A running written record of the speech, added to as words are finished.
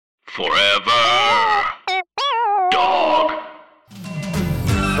Forever Dog.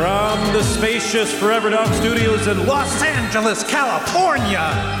 From the spacious Forever Dog Studios in Los Angeles, California,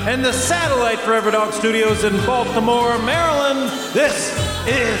 and the satellite Forever Dog Studios in Baltimore, Maryland, this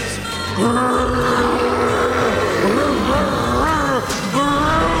is Groomzilla!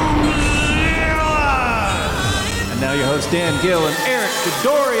 And now your hosts Dan Gill and Eric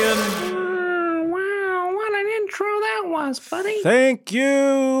Dorian. Wow, what an intro that was, buddy. Thank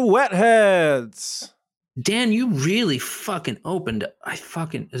you, Wetheads. Dan, you really fucking opened.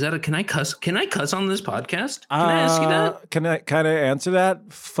 Can I cuss? Can I cuss on this podcast? Can I ask you that? Can I kind of answer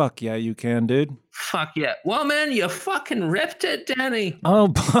that? Fuck yeah, you can, dude. Fuck yeah. Well, man, you fucking ripped it, Danny. Oh,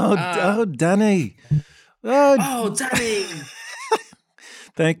 Danny. Oh, Danny.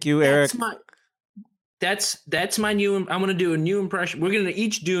 Thank you, Eric. That's my new. I'm gonna do a new impression. We're gonna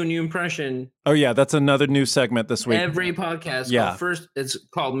each do a new impression. Oh yeah, that's another new segment this week. Every podcast. Yeah. It's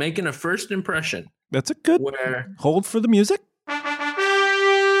called Making a First Impression. That's a good. Hold for the music.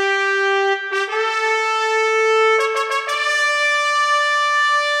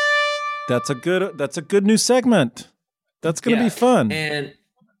 That's a good new segment. That's gonna be fun. And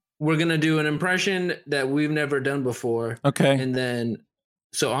we're gonna do an impression that we've never done before. Okay. And then,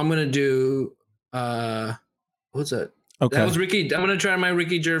 so I'm gonna do. What's that? Okay. That was Ricky. I'm gonna try my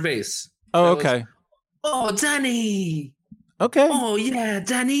Ricky Gervais. Oh, okay. Oh, Danny. Okay. Oh yeah,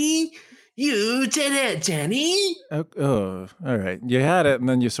 Danny. You did it, Danny. Oh, all right. You had it, and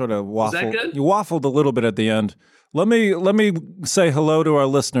then you sort of waffled. Is that good? You waffled a little bit at the end. Let me say hello to our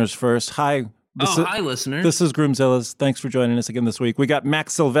listeners first. Hi. Hi, listeners. This is Groomzilla's. Thanks for joining us again this week. We got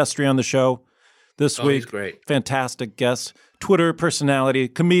Max Silvestri on the show this week. He's great. Fantastic guest. Twitter personality,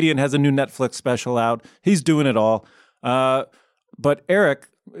 comedian, has a new Netflix special out. He's doing it all. But Eric,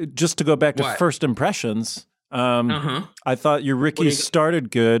 just to go back to first impressions, I thought your Ricky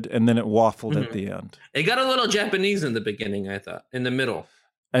started good and then it waffled at the end. It got a little Japanese in the beginning, I thought, in the middle.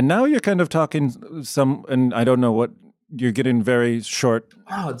 And now you're kind of talking and I don't know what, you're getting very short.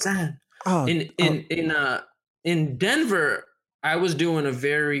 Oh, Dan. In Denver, I was doing a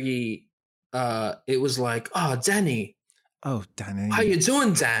very, it was like, oh, Danny. Oh, Danny. How you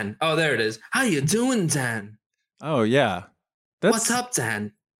doing, Dan? Oh, there it is. How you doing, Dan? Oh, yeah. What's up,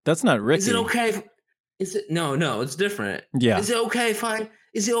 Dan? That's not Ricky. Is it okay? No, it's different. Yeah. Is it okay if I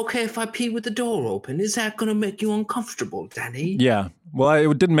pee with the door open? Is that going to make you uncomfortable, Danny? Yeah. Well,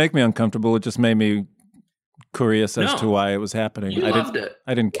 it didn't make me uncomfortable. It just made me curious as to why it was happening. You loved it.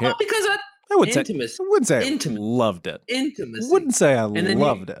 I didn't care. Well, because I wouldn't say intimacy. Loved it. Intimacy. Wouldn't say I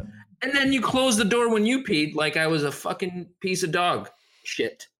loved it. And then you closed the door when you peed like I was a fucking piece of dog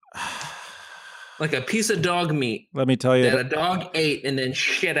shit. Like a piece of dog meat. Let me tell you. That a dog ate and then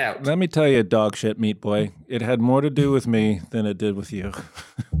shit out. Let me tell you, dog shit meat boy. It had more to do with me than it did with you.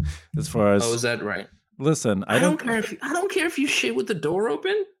 As far as. Oh, is that right? Listen, I don't care if you shit with the door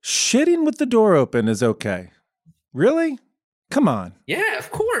open. Shitting with the door open is okay. Really? Come on. Yeah,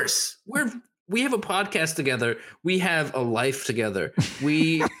 of course. We have a podcast together. We have a life together.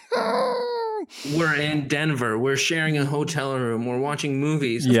 We're in Denver. We're sharing a hotel room. We're watching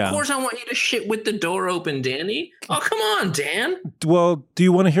movies. Yeah. Of course I want you to shit with the door open, Danny. Oh, come on, Dan. Well, do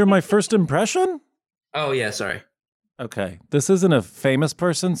you want to hear my first impression? Oh, yeah, sorry. Okay. This isn't a famous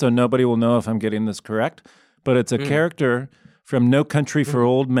person, so nobody will know if I'm getting this correct. But it's a character from No Country for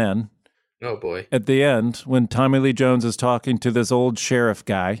Old Men. Oh, boy. At the end, when Tommy Lee Jones is talking to this old sheriff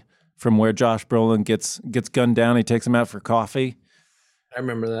guy from where Josh Brolin gets gunned down, he takes him out for coffee. I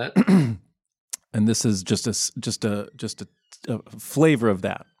remember that. And this is just a flavor of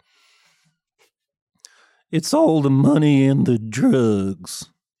that. It's all the money and the drugs.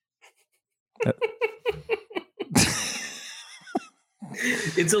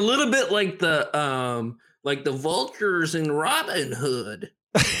 It's a little bit like the vultures in Robin Hood.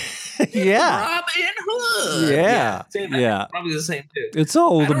 Yeah. Robin Hood. Yeah. Yeah. Probably the same too. It's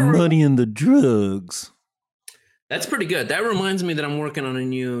all the money and the drugs. That's pretty good. That reminds me that I'm working on a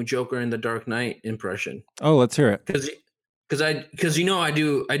new Joker in the Dark Knight impression. Oh, let's hear it. Because I've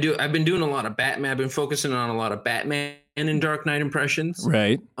been doing a lot of Batman. I've been focusing on a lot of Batman in Dark Knight impressions.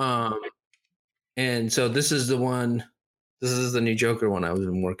 Right. And so this is the one. This is the new Joker one I've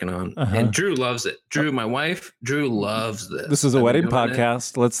been working on, and Drew loves it. Drew, my wife, Drew loves this. This is a wedding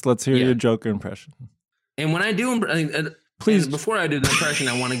podcast. Let's hear your Joker impression. And when I do, please, before I do the impression,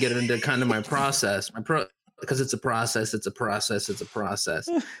 I want to get into kind of my process. Because it's a process.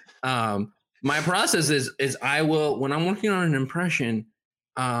 My process is I will, when I'm working on an impression,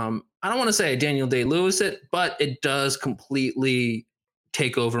 I don't want to say Daniel Day-Lewis it, but it does completely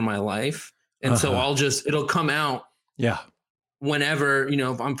take over my life. And so it'll come out. Yeah. whenever,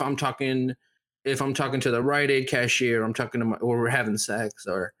 if I'm talking to the Rite Aid cashier, I'm talking to or we're having sex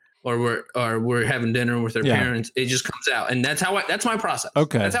or we're having dinner with their parents, it just comes out. And that's my process.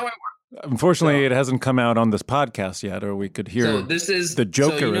 Okay. That's how I work. Unfortunately, it hasn't come out on this podcast yet, or we could hear the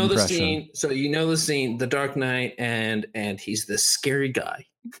Joker impression. The scene, The Dark Knight, and he's this scary guy.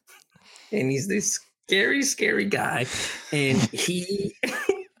 And he's this scary guy. And he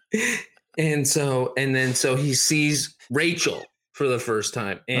so he sees Rachel for the first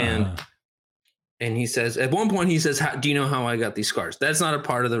time. And he says, at one point he says, do you know how I got these scars? That's not a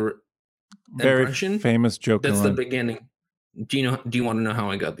part of the very impression. Famous Joker. That's the beginning. Do you want to know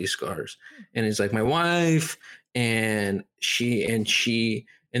how I got these scars? And he's like, my wife, and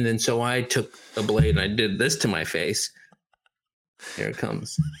then so I took a blade and I did this to my face. Here it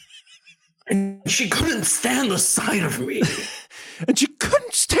comes. And she couldn't stand the sight of me.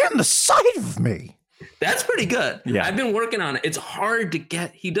 That's pretty good. Yeah. I've been working on it. It's hard to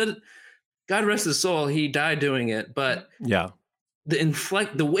get. He did. God rest his soul. He died doing it. But yeah.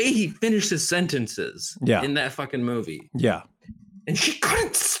 The way he finished his sentences in that fucking movie. Yeah. And she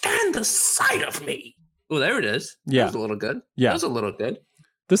couldn't stand the sight of me. Oh, there it is. Yeah. That was a little good. Yeah. That was a little good.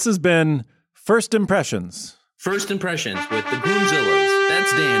 This has been First Impressions. First Impressions with the Groomzillas.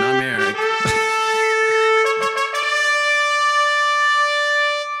 That's Dan. I'm Eric.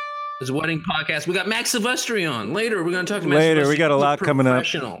 It's a wedding podcast. We got Max Silvestri on. Later, we're going to talk to Max Silvestri. We got a lot coming up.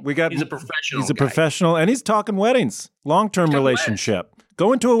 He's a professional. He's a professional, and he's talking weddings. Long-term relationship.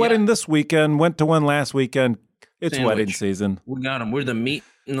 Going to a wedding this weekend. Went to one last weekend. It's wedding season. We got him. We're the meat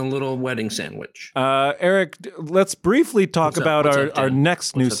in the little wedding sandwich. Eric, let's briefly talk about our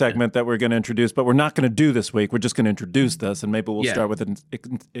next new segment that we're going to introduce, but we're not going to do this week. We're just going to introduce this, and maybe we'll start with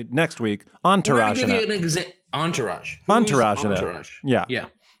it next week. Entourage. Entourage. Entourage. Yeah. Yeah.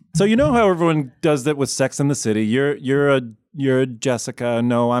 So you know how everyone does that with Sex and the City. You're a Jessica.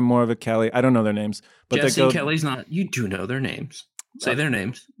 No, I'm more of a Kelly. I don't know their names. But Jesse and Kelly's not. You do know their names. Say their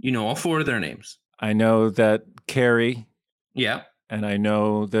names. You know all four of their names. I know that Carrie. Yeah. And I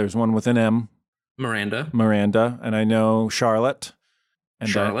know there's one with an M. Miranda. And I know Charlotte.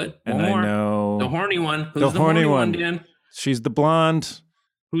 And one more. I know the horny one. Who's the horny one, Dan? She's the blonde.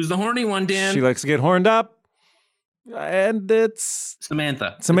 Who's the horny one, Dan? She likes to get horned up. And it's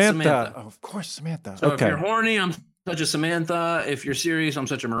Samantha. Oh, of course, Samantha. So if you're horny, I'm such a Samantha. If you're serious, I'm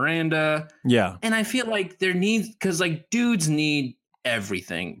such a Miranda. Yeah. And I feel like there needs, because like dudes need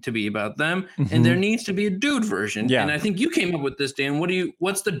everything to be about them, and there needs to be a dude version. Yeah. And I think you came up with this, Dan.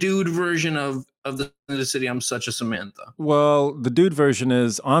 What's the dude version of the City? I'm such a Samantha. Well, the dude version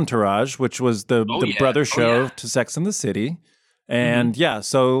is Entourage, which was the brother show to Sex and the City. And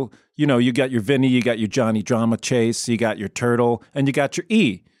so you got your Vinny, you got your Johnny Drama Chase, you got your Turtle, and you got your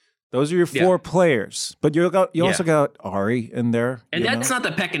E. Those are your four players. But you also got Ari in there. And that's not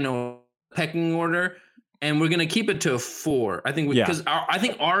the pecking order. And we're gonna keep it to a 4. I think because I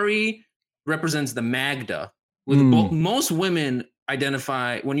think Ari represents the Magda. With most women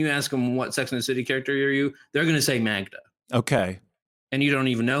identify when you ask them what Sex and the City character are you, they're gonna say Magda. Okay. And you don't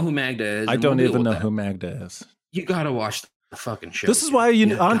even know who Magda is. I don't even know who Magda is. You gotta watch the fucking show. This is why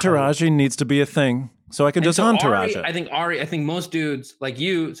entourage needs to be a thing, so I can just entourage it. I think most dudes like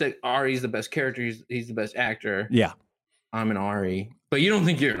you say Ari's the best character. He's the best actor. Yeah, I'm an Ari, but you don't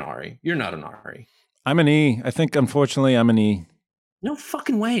think you're an Ari. You're not an Ari. I'm an E. I think unfortunately I'm an E. No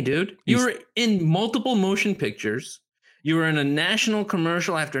fucking way, dude. You were in multiple motion pictures. You were in a national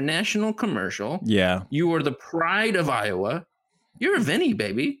commercial after national commercial. Yeah. You were the pride of Iowa. You're a Vinny,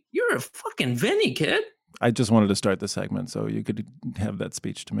 baby. You're a fucking Vinny, kid. I just wanted to start the segment so you could have that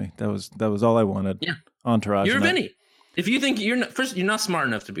speech to me. That was all I wanted. Yeah. Entourage. You're a Vinny. If you think you're not smart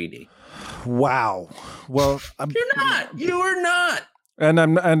enough to be D. Wow. Well, you're not. You are not.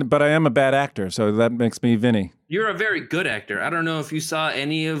 But I am a bad actor, so that makes me Vinny. You're a very good actor. I don't know if you saw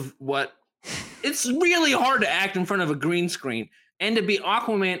any of what. It's really hard to act in front of a green screen and to be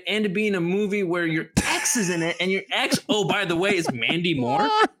Aquaman and to be in a movie where your ex is in it and your ex, oh, by the way, is Mandy Moore.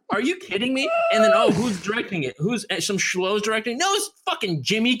 Are you kidding me? And then, who's directing it? Who's some schlow's directing? No, it's fucking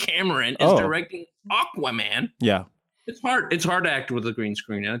Jimmy Cameron is directing Aquaman. Yeah. It's hard. It's hard to act with a green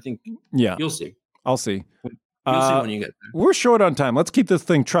screen. And I think you'll see. I'll see. You'll see when you get there. We're short on time. Let's keep this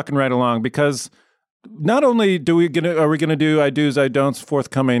thing trucking right along because not only are we gonna do I do's, I don'ts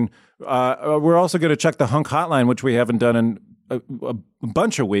forthcoming, we're also going to check the Hunk Hotline, which we haven't done in a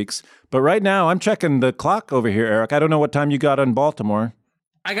bunch of weeks. But right now, I'm checking the clock over here, Eric. I don't know what time you got in Baltimore.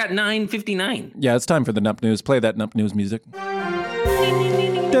 I got 9:59. Yeah, it's time for the Nup News. Play that Nup News music.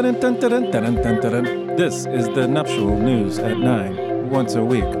 This is the nuptial news at 9, once a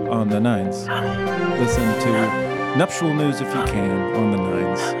week on the 9s. Listen to Nuptial news if you can on the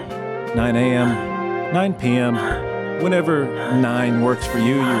 9s. 9 a.m., 9 p.m., whenever 9 works for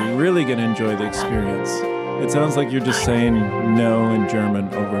you, you're really going to enjoy the experience. It sounds like you're just saying no in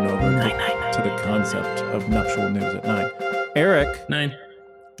German over and over to the concept of nuptial news at 9. Eric. 9.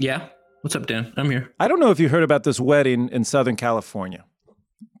 Yeah? What's up, Dan? I'm here. I don't know if you heard about this wedding in Southern California.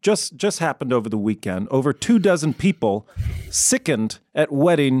 Just happened over the weekend. Over 24 people sickened at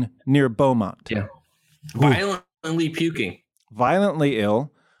wedding near Beaumont. Yeah. Violently puking. Violently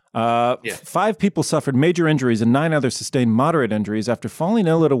ill. 5 people suffered major injuries and 9 others sustained moderate injuries after falling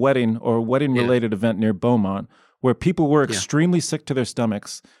ill at a wedding or wedding-related event near Beaumont, where people were extremely sick to their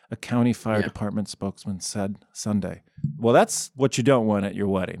stomachs, a county fire department spokesman said Sunday. Well, that's what you don't want at your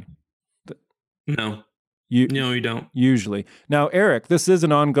wedding. No. No, you don't. Usually. Now, Eric, this is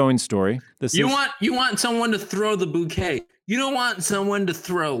an ongoing story. You want someone to throw the bouquet. You don't want someone to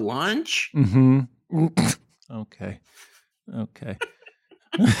throw lunch. Mm-hmm. Okay. I'm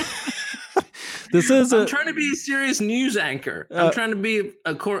trying to be a serious news anchor. I'm trying to be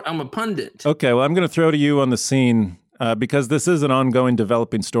I'm a pundit. Okay, well, I'm going to throw to you on the scene because this is an ongoing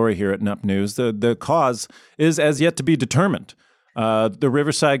developing story here at Nup News. The cause is as yet to be determined. The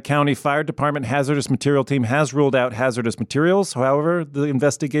Riverside County Fire Department hazardous material team has ruled out hazardous materials. However, the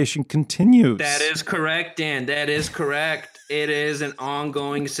investigation continues. That is correct, Dan. That is correct. It is an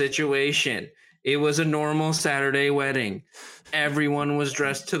ongoing situation. It was a normal Saturday wedding. Everyone was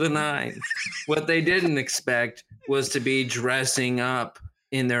dressed to the nines. What they didn't expect was to be dressing up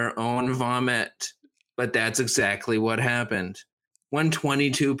in their own vomit. But that's exactly what happened when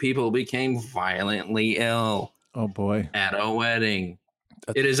 22 people became violently ill. Oh, boy. At a wedding.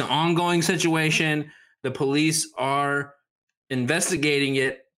 It is an ongoing situation. The police are investigating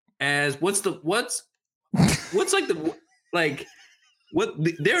it as there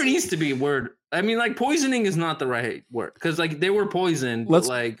needs to be a word. I mean, like, poisoning is not the right word because, like, they were poisoned.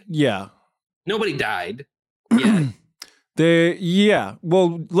 Nobody died. Yeah.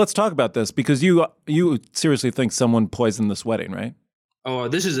 Well, let's talk about this because you seriously think someone poisoned this wedding, right? Oh,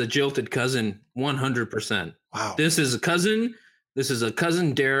 this is a jilted cousin, 100%. Wow. This is a cousin,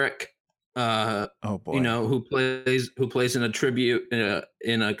 Derek. Oh boy. Who plays in a tribute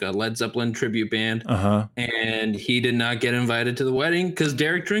in like a Led Zeppelin tribute band. Uh-huh. And he did not get invited to the wedding because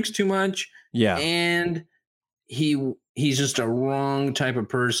Derek drinks too much. Yeah. And he's just a wrong type of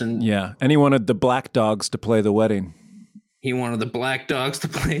person. Yeah. And he wanted the Black Dogs to play the wedding.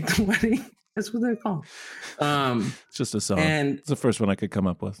 That's what they're called. It's just a song. And it's the first one I could come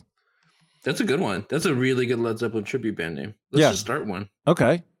up with. That's a good one. That's a really good Led Zeppelin tribute band name. Let's just start one.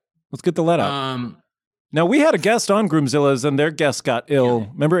 Okay. Let's get the let out. Now, we had a guest on Groomzilla's, and their guest got ill. Yeah.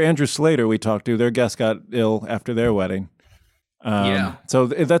 Remember Andrew Slater we talked to? Their guest got ill after their wedding. So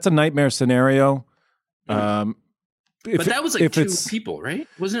that's a nightmare scenario. But that was like 2 people, right?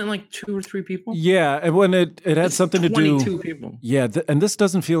 Wasn't it like 2 or 3 people? Yeah, and when it had something to do... 22 people. Yeah, and this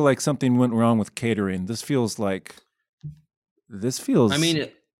doesn't feel like something went wrong with catering. This feels... I mean,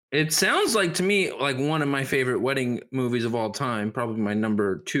 it sounds like to me like one of my favorite wedding movies of all time, probably my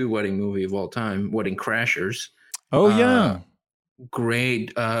number 2 wedding movie of all time, Wedding Crashers. Oh, yeah.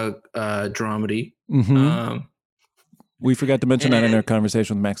 Great dramedy. Mm-hmm. We forgot to mention that in our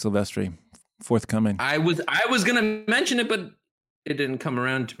conversation with Max Silvestri. Forthcoming. I was gonna mention it, but it didn't come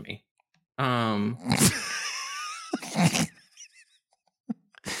around to me. The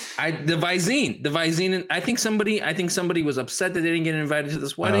Visine. I think somebody was upset that they didn't get invited to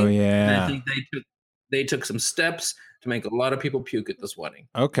this wedding. Oh yeah. And I think they took some steps to make a lot of people puke at this wedding.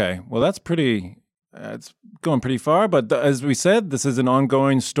 Okay, well that's pretty. It's going pretty far, but as we said, this is an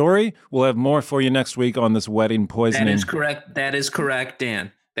ongoing story. We'll have more for you next week on this wedding poisoning. That is correct,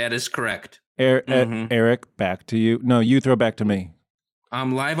 Dan. That is correct. Eric, back to you. No, you throw back to me.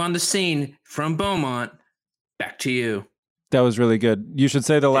 I'm live on the scene from Beaumont. Back to you. That was really good. You should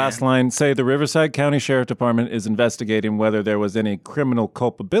say the last line. Say the Riverside County Sheriff Department is investigating whether there was any criminal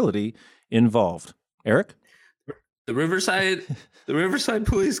culpability involved. Eric? The Riverside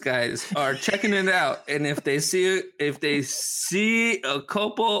police guys are checking it out, and if they see a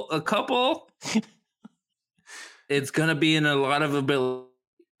couple, it's gonna be in a lot of ability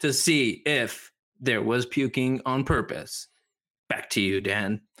to see if there was puking on purpose. Back to you,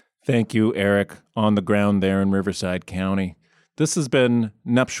 Dan. Thank you, Eric, on the ground there in Riverside County. This has been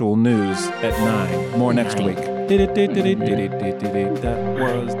Nuptial News at 9. More next week. That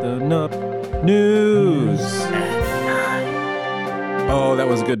was the Nup News. Oh, that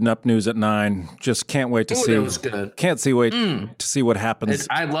was good enough news at 9. Just can't wait to see. That was good. Can't see wait to see what happens.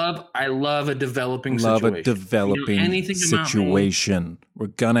 I love a developing situation. Love a developing situation. We're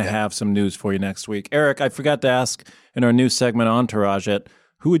gonna have some news for you next week. Eric, I forgot to ask in our new segment Entourage it.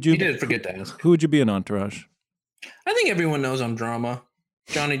 You did forget to ask. Who would you be in Entourage? I think everyone knows I'm drama.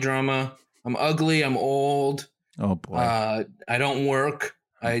 Johnny Drama. I'm ugly. I'm old. Oh boy. I don't work.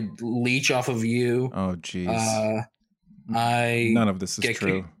 I leech off of you. Oh geez. None of this is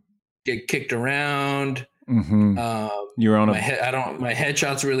true. Get kicked around. Mm-hmm. You're on my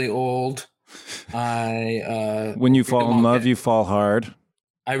headshot's really old. When you fall in love, you fall hard.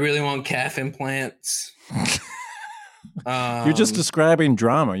 I really want calf implants. You're just describing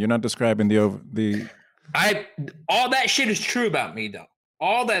drama. You're not describing the. All that shit is true about me, though.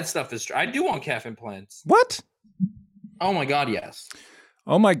 All that stuff is true. I do want calf implants. What? Oh my God, yes.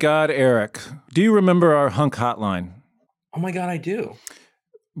 Oh my God, Eric. Do you remember our hunk hotline? Oh my God, I do.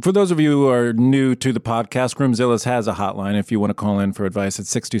 For those of you who are new to the podcast, Groomzilla's has a hotline if you want to call in for advice.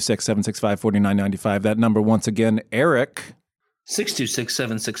 It's 626-765-4995. That number, once again, Eric.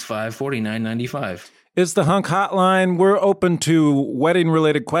 626-765-4995. It's the hunk hotline. We're open to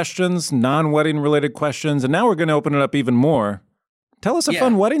wedding-related questions, non-wedding-related questions, and now we're going to open it up even more. Tell us a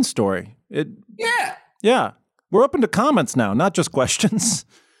fun wedding story. Yeah. We're open to comments now, not just questions.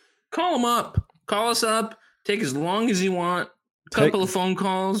 Call them up. Call us up. Take as long as you want. Couple of phone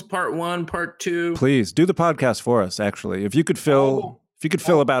calls, part 1, part 2. Please do the podcast for us. Actually, if you could fill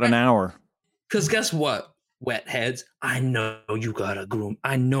about an hour. Because guess what, wet heads? I know you got a groom.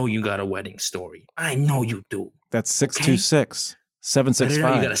 I know you got a wedding story. I know you do. That's 626-765. You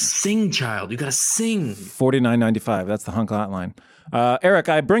got to sing, child. You got to sing. 49.95. That's the hunk hotline. Eric,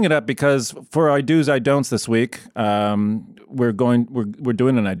 I bring it up because for our do's, I don'ts this week, we're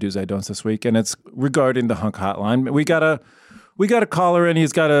doing an I do's, I don'ts this week, and it's regarding the hunk hotline. We got a caller, and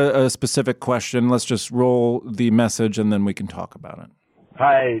he's got a specific question. Let's just roll the message, and then we can talk about it.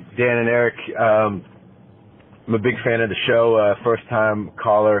 Hi, Dan and Eric. I'm a big fan of the show. First time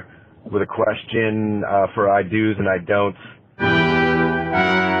caller with a question for I do's and I don'ts.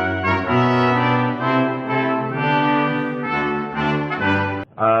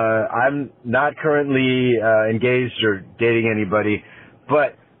 I'm not currently engaged or dating anybody,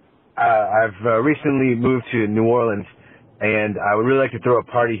 but I've recently moved to New Orleans, and I would really like to throw a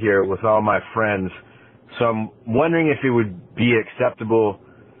party here with all my friends. So I'm wondering if it would be acceptable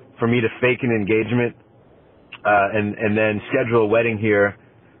for me to fake an engagement and then schedule a wedding here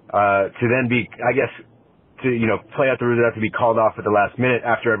to then be, I guess, to play out the rules, have to be called off at the last minute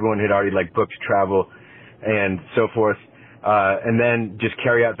after everyone had already booked travel and so forth. And then just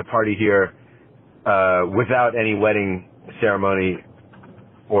carry out the party here without any wedding ceremony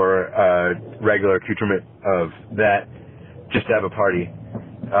or regular accoutrement of that, just to have a party.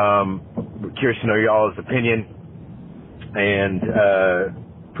 Curious to know y'all's opinion, and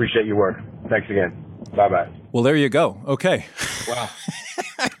appreciate your work. Thanks again. Bye-bye. Well, there you go. Okay. Wow.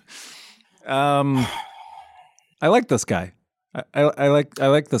 I like this guy. I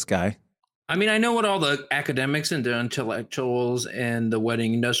like this guy. I mean, I know what all the academics and the intellectuals and the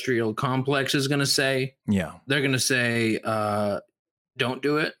wedding industrial complex is going to say. Yeah. They're going to say, don't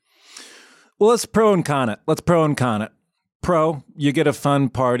do it. Well, let's pro and con it. Pro, you get a fun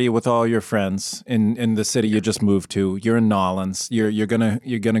party with all your friends in the city you just moved to. You're in Nolens. You're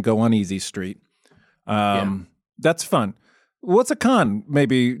gonna go on Easy Street. That's fun. What's a con?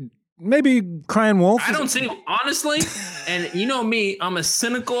 Maybe crying wolf. I don't see, honestly. And you know me, I'm a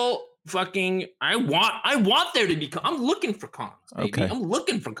cynical fucking. I want there to be. I'm looking for cons. Baby. Okay. I'm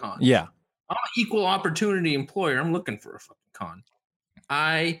looking for cons. Yeah. I'm an equal opportunity employer. I'm looking for a fucking con.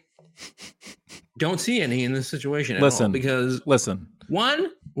 I don't see any in this situation at all because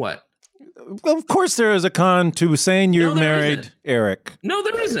one, what? Well, of course there is a con to saying you're married, isn't. Eric. No,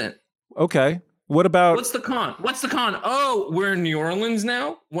 there isn't. Okay. What about What's the con? Oh, we're in New Orleans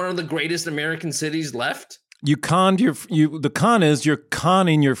now, one of the greatest American cities left. The con is you're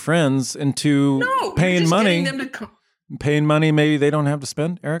conning your friends into paying money. Paying money maybe they don't have to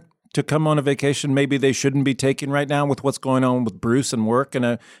spend, Eric, to come on a vacation maybe they shouldn't be taking right now with what's going on with Bruce and work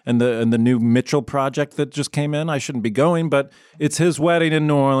and the new Mitchell project that just came in. I shouldn't be going, but it's his wedding in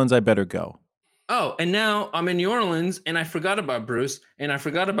New Orleans. I better go. Oh, and now I'm in New Orleans and I forgot about Bruce and I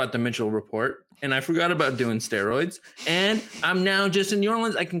forgot about the Mitchell report and I forgot about doing steroids and I'm now just in New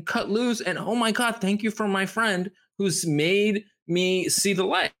Orleans. I can cut loose and oh my God, thank you for my friend who's made me see the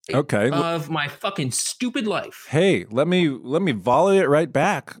light of my fucking stupid life. Hey, let me volley it right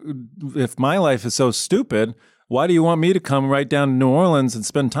back. If my life is so stupid, why do you want me to come right down to New Orleans and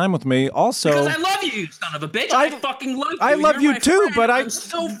spend time with me? Also, because I love you, son of a bitch. I fucking love you. I love You're you too, friend, but I'm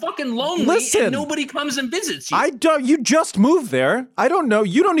so fucking lonely. Listen, and nobody comes and visits you. I don't. You just moved there. I don't know.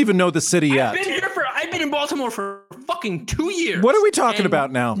 You don't even know the city yet. I've been in Baltimore for fucking 2 years. What are we talking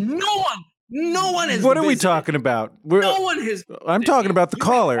about now? No one has. What are we talking about? No one has. I'm talking about the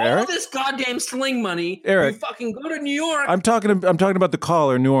caller, Eric. All this goddamn sling money. Eric, you fucking go to New York. I'm talking about the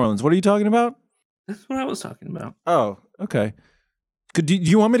caller in New Orleans. What are you talking about? That's what I was talking about. Oh, okay. Do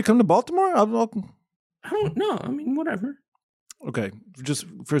you want me to come to Baltimore? I don't know. I mean, whatever. Okay. Just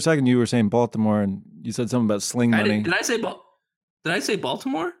for a second, you were saying Baltimore, and you said something about sling money. Did I say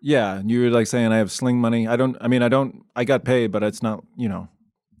Baltimore? Yeah, you were like saying I have sling money. I got paid, but it's not,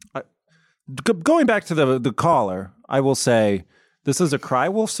 going back to the caller, I will say this is a cry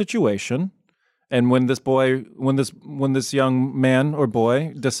wolf situation. And when this young man or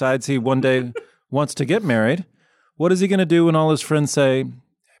boy decides he one day wants to get married, what is he going to do when all his friends say,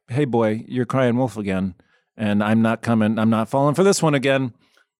 "Hey boy, you're crying wolf again, and I'm not coming. I'm not falling for this one again."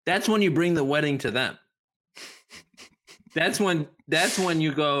 That's when you bring the wedding to them. That's when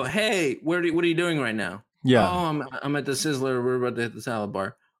you go, "Hey, what are you doing right now?" Yeah. "Oh, I'm at the Sizzler. We're about to hit the salad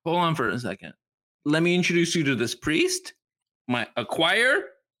bar. Hold on for a second. Let me introduce you to this priest, a choir,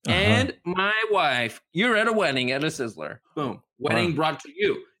 and my wife. You're at a wedding at a Sizzler. Boom. Wedding brought to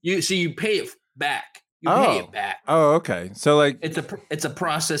you. You pay it back. Pay it back. Oh, okay. So like it's a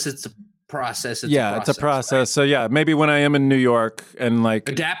process. It's a process. It's a process. Right? So yeah, maybe when I am in New York and like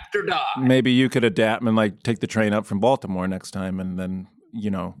adapt or die. Maybe you could adapt and like take the train up from Baltimore next time, and then What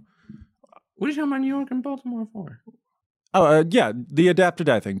are you talking about New York and Baltimore for? Oh, yeah, the adapt or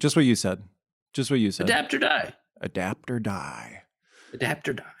die thing. Just what you said. Adapt or die. Adapt or die. Adapt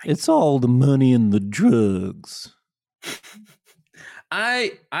or die. It's all the money and the drugs.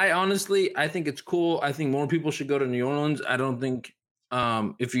 I honestly, I think it's cool. I think more people should go to New Orleans. I don't think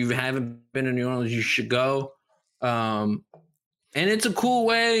if you haven't been to New Orleans, you should go. And it's a cool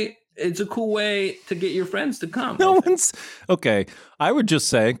way. It's a cool way to get your friends to come. Okay. I would just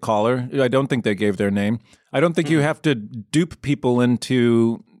say, caller, I don't think they gave their name. I don't think you have to dupe people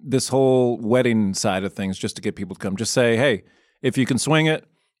into this whole wedding side of things just to get people to come. Just say, hey, if you can swing it,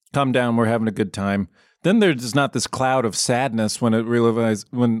 come down. We're having a good time. Then there's not this cloud of sadness when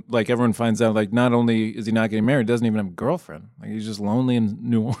like everyone finds out, like, not only is he not getting married, he doesn't even have a girlfriend. Like, he's just lonely in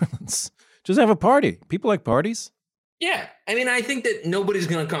New Orleans. Just have a party. People like parties. Yeah. I mean, I think that nobody's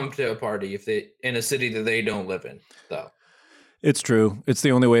going to come to a party in a city that they don't live in, though. It's true. It's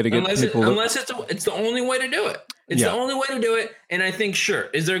the only way to get people. It's the only way to do it. It's the only way to do it. And I think, sure,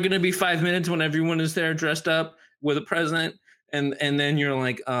 is there going to be 5 minutes when everyone is there dressed up with a present, and then you're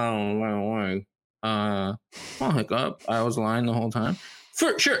like, oh, I'll hook up. I was lying the whole time.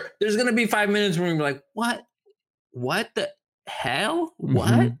 For sure, there's going to be 5 minutes where you're like, what the hell?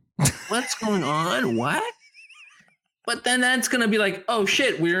 What? What's going on? What? But then that's going to be like, oh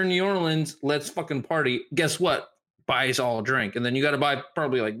shit, we're in New Orleans. Let's fucking party. Guess what? Buy us all a drink. And then you got to buy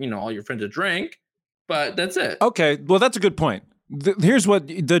probably like, all your friends a drink, but that's it. Okay. Well, that's a good point. Here's what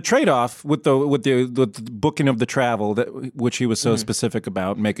the trade-off with the booking of the travel, which he was so specific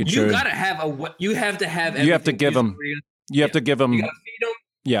about, making sure you have to have you have to give them, you have to give them, you got to feed them.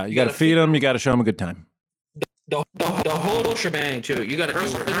 Yeah. You got to feed them. You got to show them a good time. The whole shebang too. You got to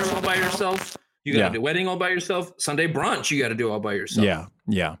do dinner all by yourself. You got to do wedding all by yourself. Sunday brunch, you got to do all by yourself. Yeah.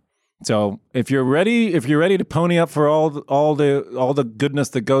 Yeah. So if you're ready to pony up for all the goodness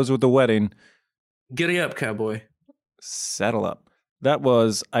that goes with the wedding, giddy up, cowboy. Settle up. That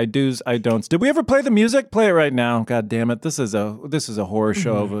was I Do's, I Don'ts. Did we ever play the music? Play it right now. God damn it. This is a horror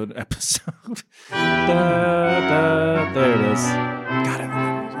show of an episode. There it is. God, I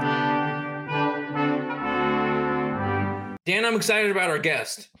love that music. Dan, I'm excited about our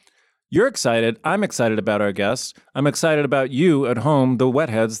guest. You're excited. I'm excited about our guest. I'm excited about you at home, the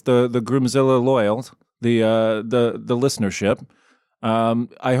wetheads, the Groomzilla loyals, the listenership.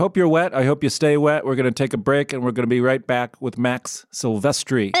 I hope you're wet. I hope you stay wet. We're going to take a break, and we're going to be right back with Max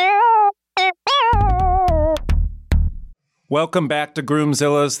Silvestri. Welcome back to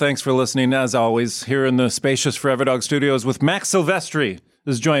Groomzillas. Thanks for listening, as always, here in the spacious Forever Dog Studios with Max Silvestri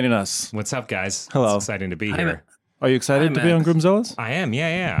is joining us. What's up, guys? Hello. It's exciting to be here. Are you excited to be on Groomzillas? I am,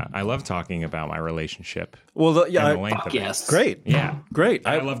 yeah. I love talking about my relationship. Well, yes. Great. Yeah. Great.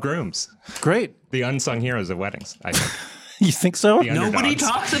 I love grooms. Great. The unsung heroes of weddings, I think. You think so? Nobody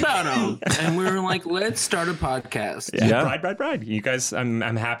talks about them. And we were like, let's start a podcast. Yeah. Bride. You guys, I'm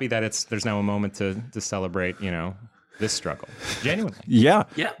happy that there's now a moment to celebrate, this struggle. Genuinely. Yeah.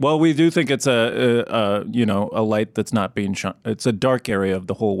 Well, we do think it's a light that's not being shone. It's a dark area of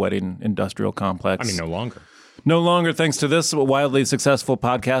the whole wedding industrial complex. I mean, no longer. No longer thanks to this wildly successful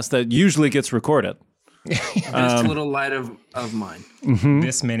podcast that usually gets recorded. This little light of mine.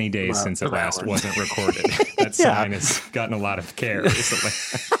 This many days since it last wasn't recorded. That sign has gotten a lot of care recently.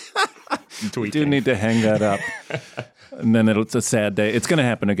 We do need to hang that up. And then it's a sad day. It's going to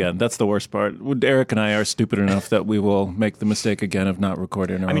happen again. That's the worst part. Eric and I are stupid enough that we will make the mistake again of not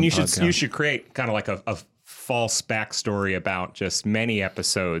recording our own podcast. You should create kind of like a false backstory about just many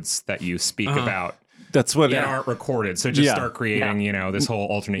episodes that you speak about. That's what that aren't recorded. So just start creating, this whole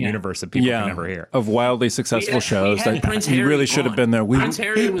alternate universe that people can never hear. Of wildly successful shows that he really should have been there. Prince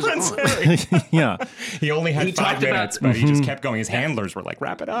Harry was on. Yeah. He only had 5 minutes, but he just kept going. His handlers were like,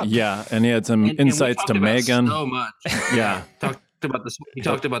 wrap it up. Yeah, and he had some insights to Meghan. So much. Yeah. He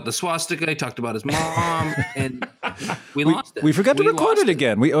talked about the swastika. He talked about his mom, and we lost it. We forgot to record it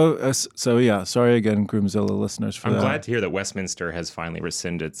again. Sorry again, Groomzilla listeners. I'm glad to hear that Westminster has finally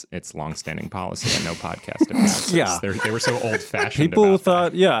rescinded its longstanding policy on no podcast announcements. Yeah, they were so old-fashioned. People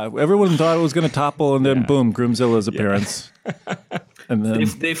thought, everyone thought it was going to topple, and then boom, Groomzilla's appearance. And then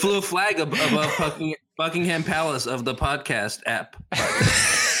they flew a flag above Buckingham Palace of the podcast app.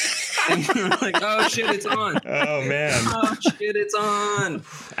 And you're like, oh shit, it's on. Oh man. Oh shit, it's on.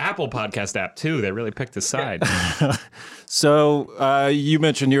 Apple podcast app too. They really picked a side. So you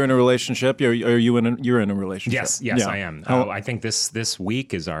mentioned you're in a relationship. You're in a relationship? Yes, I am. I think this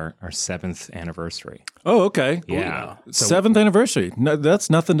week is our 7th anniversary. Oh, okay. Yeah. So, 7th anniversary. No, that's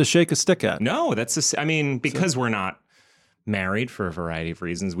nothing to shake a stick at. No, because we're not married for a variety of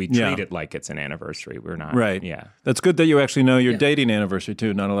reasons, we treat it like it's an anniversary. We're not. Right. Yeah. That's good that you actually know your dating anniversary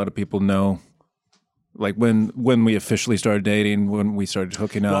too. Not a lot of people know, like when we officially started dating, when we started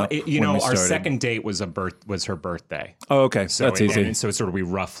hooking up. Well, our second date was her birthday. Oh, okay. So that's easy. And so it's sort of we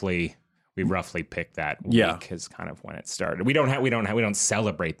roughly picked that week as kind of when it started. We don't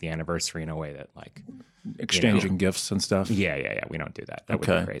celebrate the anniversary in a way that like exchanging gifts and stuff. Yeah. We don't do that. That would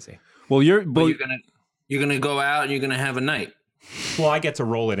be crazy. Well, you're gonna go out and you're gonna have a night. Well, I get to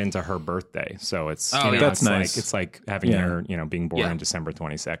roll it into her birthday, so it's that's nice. It's like having her, being born on December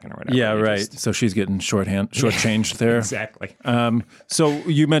 22nd or whatever. Yeah, right. So she's getting shortchanged there. Exactly. So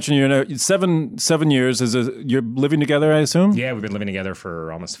you mentioned you're in 7 years. You're living together, I assume? Yeah, we've been living together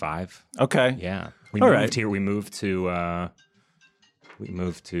for almost 5. Okay. Yeah. We moved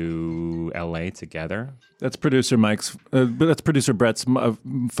to LA together. That's producer Mike's. That's producer Brett's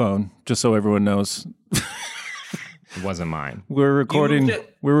phone. Just so everyone knows. It wasn't mine. We're recording. You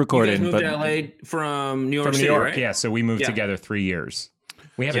guys moved to LA from New York City, right? Yeah. So we moved together 3 years.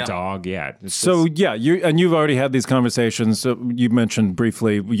 We have a dog. Yeah. You've already had these conversations. So you mentioned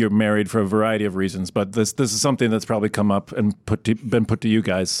briefly you're married for a variety of reasons, but this is something that's probably come up and been put to you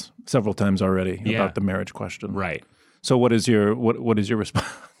guys several times already about the marriage question. Right. So what is your response?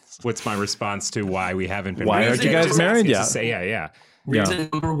 What's my response to why we haven't been? Why aren't you guys married yet? Reason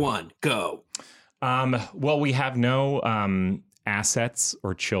number 1, go. Well, we have no assets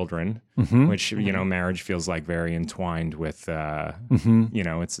or children, which marriage feels like very entwined with.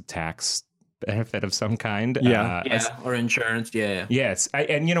 It's a tax benefit of some kind. Or insurance. Yeah. Yes,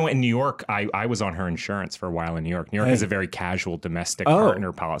 in New York, I was on her insurance for a while in New York. New York has a very casual domestic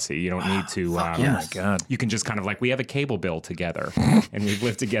partner policy. You don't need to. Oh my God! You can just kind of we have a cable bill together, and we've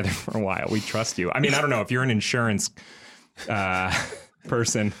lived together for a while. We trust you. I mean, I don't know if you're an insurance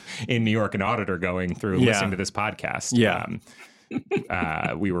person in New York, an auditor going through listening to this podcast.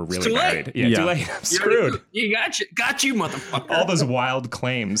 We were really married. Too late. I'm screwed. You got you, motherfucker. All those wild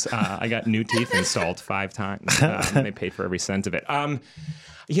claims. I got new teeth installed 5 times. And they paid for every cent of it.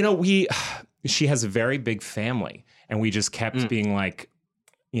 She has a very big family, and we just kept being like,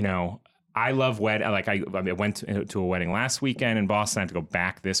 I love wedding. I went to a wedding last weekend in Boston. I have to go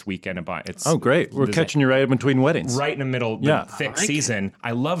back this weekend. Great. We're catching you right in between weddings. Right in the middle, thick season.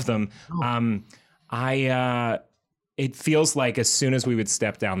 I love them. It feels like as soon as we would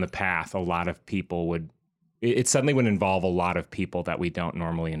step down the path, a lot of people it suddenly would involve a lot of people that we don't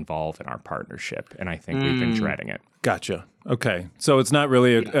normally involve in our partnership. And I think we've been dreading it. Gotcha. Okay. So it's not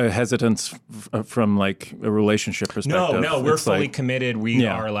really a hesitance from like a relationship perspective. No, we're fully committed. We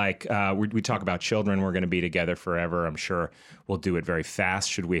are we talk about children. We're going to be together forever. I'm sure we'll do it very fast.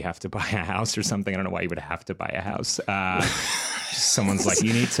 Should we have to buy a house or something? I don't know why you would have to buy a house. Someone's like,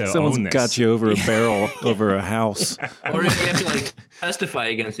 you need to Someone's own this. Got you over a barrel over a house. Or if you have to testify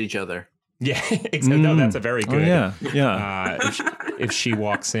against each other. Yeah, no, that's a very good. If she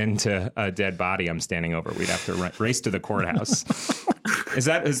walks into a dead body I'm standing over, we'd have to race to the courthouse. Is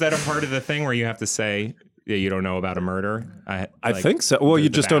that a part of the thing where you have to say you don't know about a murder? I think so. Well, you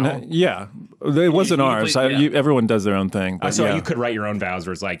just don't. It wasn't ours. Everyone does their own thing. But so you could write your own vows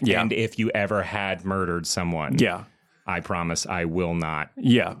where it's like, and if you ever had murdered someone, I promise I will not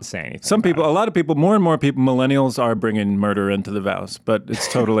say anything. A lot of people, more and more people, millennials are bringing murder into the vows, but it's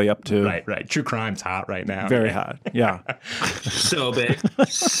totally up to. Right. True crime's hot right now. Very hot. Yeah. So big.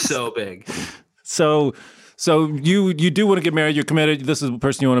 So you do want to get married. You're committed. This is the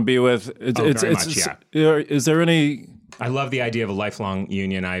person you want to be with. Is there any? I love the idea of a lifelong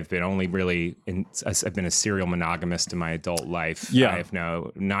union. I've been I've been a serial monogamist in my adult life. Yeah. I have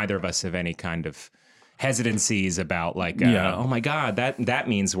neither of us have any kind of hesitancies about oh my God, that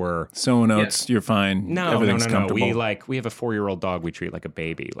means we're oats. You're fine. No. We have a 4-year-old dog we treat like a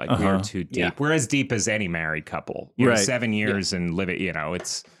baby. Like we are too deep. Yeah. We're as deep as any married couple. You're 7 years and live it.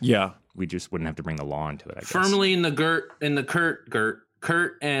 It's we just wouldn't have to bring the law into it. I guess. Firmly in the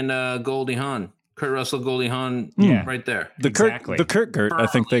Kurt and Goldie Hawn. Kurt Russell, Goldie Hawn, right there. The Kurt Gert, I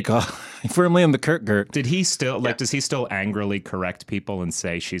think they call firmly in the Kurt Gert. Did he still does he still angrily correct people and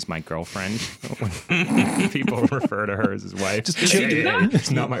say she's my girlfriend when people refer to her as his wife? It's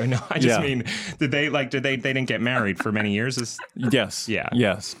not my. No, I just mean they didn't get married for many years? Yes. Yeah.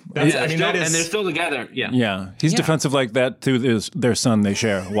 Yes. And they're still together. Yeah. Yeah. He's defensive like that to their son they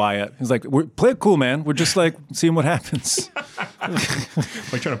share, Wyatt. He's like, play it cool, man. We're just like seeing what happens.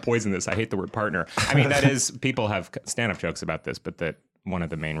 We're trying to poison this. I hate the word partner. I mean, that is, people have stand-up jokes about this, but that one of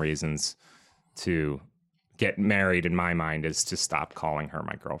the main reasons to get married, in my mind, is to stop calling her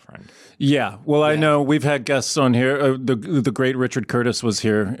my girlfriend. Yeah. Well, I know we've had guests on here. The great Richard Curtis was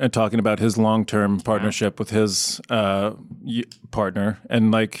here talking about his long-term partnership with his partner.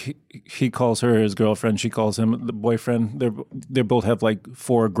 And like he calls her his girlfriend. She calls him the boyfriend. They both have like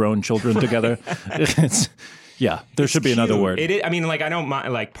 4 grown children together. There should be another word. I mean, like, I don't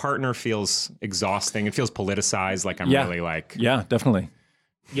mind, like, partner feels exhausting. It feels politicized. Like, I'm really like. Yeah, definitely.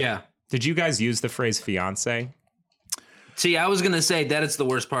 Yeah. Did you guys use the phrase fiance? See, I was going to say that it's the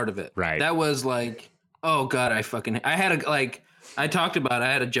worst part of it. Right. That was like, oh God, I talked about it. I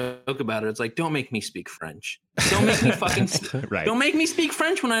had a joke about it. It's like, don't make me speak French. Don't make me fucking Don't make me speak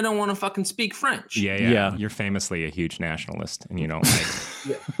French when I don't want to fucking speak French. Yeah. You're famously a huge nationalist and you don't like.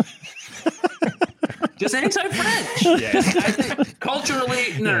 Just anti-French. Yeah. I think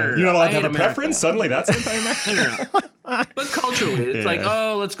culturally, no. You don't like have a preference? Suddenly that's anti-American? No. But culturally, it's like,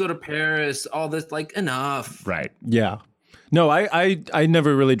 oh, let's go to Paris. All this, like, enough. Right. Yeah. No, I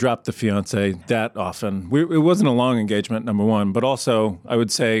never really dropped the fiance that often. It wasn't a long engagement, number one, but also I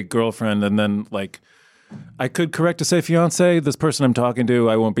would say girlfriend, and then like I could correct to say fiance. This person I'm talking to,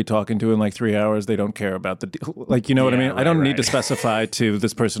 I won't be talking to in like 3 hours. They don't care about the deal. Like, you know what I mean? I don't need to specify to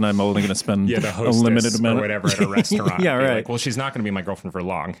this person I'm only going to spend the a limited amount or whatever at a restaurant. Yeah, right. Like, well, she's not going to be my girlfriend for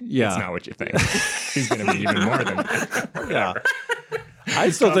long. Yeah. That's not what you think. She's going to be even more than that. Yeah. I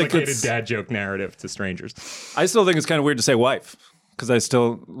still think it's dad joke narrative to strangers. I still think it's kind of weird to say wife because I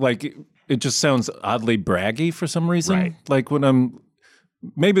still like it just sounds oddly braggy for some reason. Right. Like when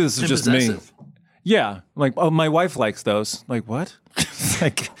maybe this is just me. Yeah. Like, oh, my wife likes those. Like, what?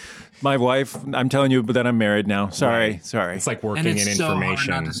 Like, my wife, I'm telling you, but then I'm married now. Sorry. It's like working in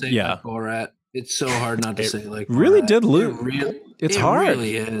information. Hard not to say like Borat. It's so hard not to say like really Borat. Did Luke. It's hard. It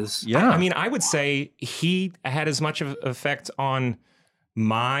really is. Yeah. I mean, I would say he had as much of an effect on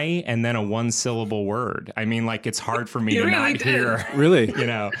my and then a 1-syllable word. I mean, like, it's hard for me to really not hear. Really? You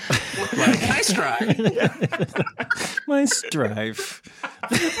know. Like, my strive. My strive.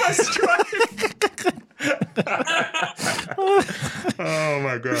 My strive. Oh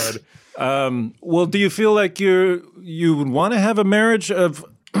my God. Well, do you feel like you would want to have a marriage of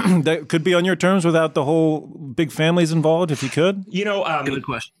that could be on your terms without the whole big families involved, if you could? You know, good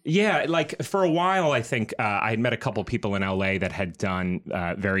question. Yeah, like for a while, I think I had met a couple people in LA that had done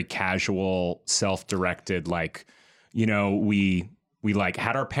very casual, self-directed, like, you know, we like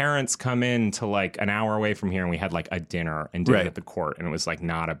had our parents come in to like an hour away from here and we had like a dinner and did it at the court. And it was like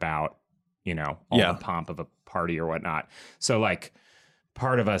not about, you know, all the pomp of a party or whatnot. So like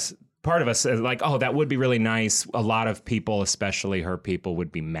part of us is like, oh, that would be really nice. A lot of people, especially her people,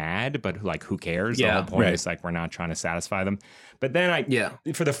 would be mad, but like, who cares? The whole point is like, we're not trying to satisfy them. But then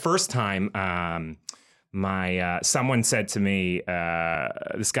for the first time, someone said to me,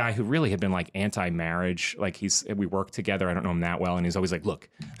 this guy who really had been like anti-marriage, like we worked together. I don't know him that well. And he's always like, look,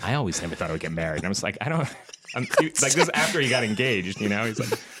 I always never thought I would get married. And I was like, I'm like this after he got engaged, you know, he's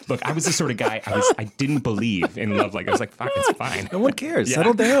like, look, I was the sort of guy, I didn't believe in love. Like, I was like, fuck, it's fine. No one cares.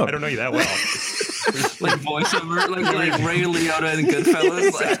 Settle down. I don't know you that well. Like voiceover, like Ray Liotta and Goodfellas.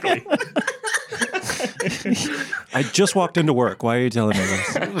 Exactly. I just walked into work. Why are you telling me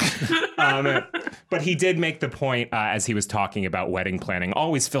this? But he did make the point as he was talking about wedding planning,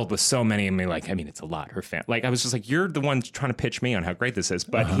 always filled with so many. It's a lot. Her fan. Like, I was just like, you're the one trying to pitch me on how great this is.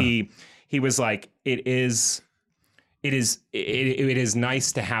 But he was like, it is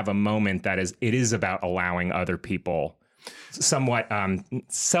nice to have a moment that is about allowing other people. Somewhat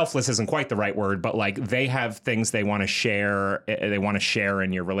selfless isn't quite the right word, but like they have things they want to share. They want to share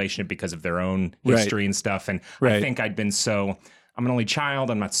in your relationship because of their own history and stuff. And I think I'm an only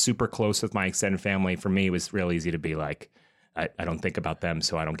child. I'm not super close with my extended family. For me, it was real easy to be like, I don't think about them,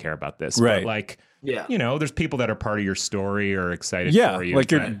 so I don't care about this. Right. But like, there's people that are part of your story or excited for you.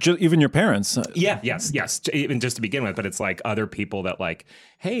 Like even your parents. Yes. Even just to begin with. But it's like other people that like,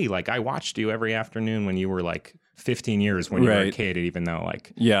 hey, like I watched you every afternoon when you were like 15 years when you were a kid, even though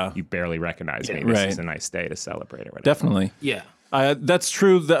like you barely recognize me. This is a nice day to celebrate or whatever. Definitely. Yeah. That's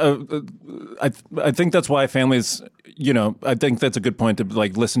true. I think that's why families, I think that's a good point to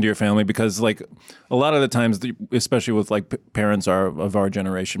like listen to your family, because like a lot of the times, especially with like parents of our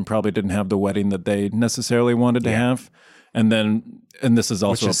generation, probably didn't have the wedding that they necessarily wanted to have. And this is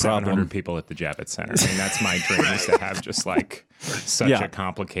also Which is a problem. 700 people at the Javits Center. I mean, that's my dream is to have just like such a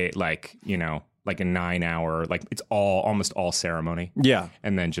complicated, like, like a 9-hour, like it's almost all ceremony. Yeah.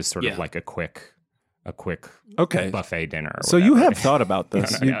 And then just sort of like a quick buffet dinner. So you have thought about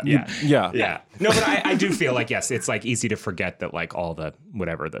this. Yeah. No, but I do feel like, yes, it's like easy to forget that like all the,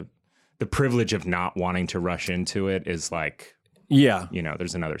 whatever, the privilege of not wanting to rush into it is like,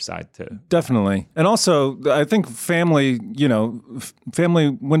 there's another side to. Definitely. And also I think family,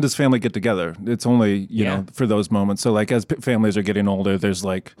 when does family get together? It's only, for those moments. So like as families are getting older, there's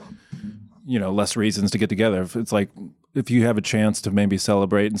like, less reasons to get together. It's like, if you have a chance to maybe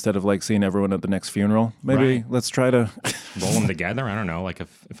celebrate instead of like seeing everyone at the next funeral, maybe let's try to roll them together. I don't know. Like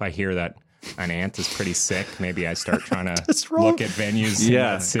if I hear that an aunt is pretty sick, maybe I start trying to look at venues in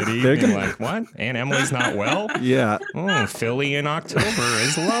that city and like, what? Aunt Emily's not well? Yeah. Oh, Philly in October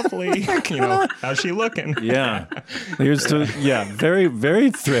is lovely. How's she looking? Yeah. Here's very,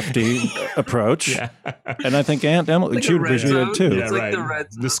 very thrifty approach. Yeah. And I think Aunt Emily, like she would appreciate it too. Yeah, right.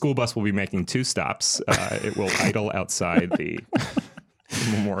 The school bus will be making 2 stops. It will idle outside the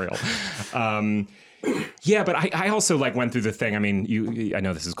memorial. Yeah, but I also like went through the thing. I mean, I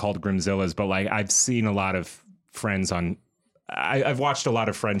know this is called Grimzilla's, but like I've seen a lot of friends I've watched a lot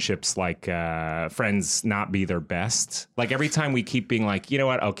of friendships like friends not be their best. Like every time we keep being like, you know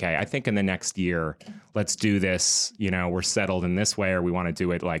what? Okay, I think in the next year, let's do this. We're settled in this way, or we want to do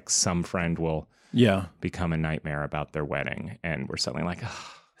it. Like some friend will become a nightmare about their wedding, and we're suddenly like,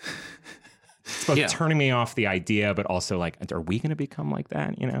 oh. It's both turning me off the idea, but also like, are we going to become like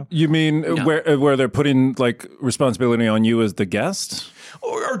that? You mean where they're putting like responsibility on you as the guest,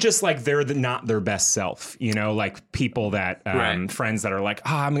 or just like they're not their best self? Like people that friends that are like,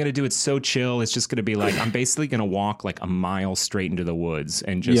 I'm going to do it so chill. It's just going to be like I'm basically going to walk like a mile straight into the woods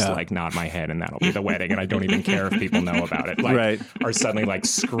and just like nod my head, and that'll be the wedding, and I don't even care if people know about it. Like, are suddenly like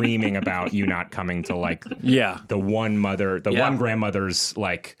screaming about you not coming to like the one grandmother's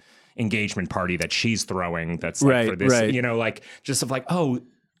like engagement party that she's throwing that's like for this, like just of like,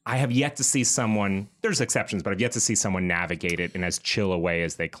 I have yet to see someone, there's exceptions, but I've yet to see someone navigate it in as chill a way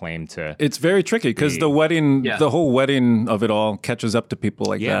as they claim to. It's very tricky because the wedding, the whole wedding of it all catches up to people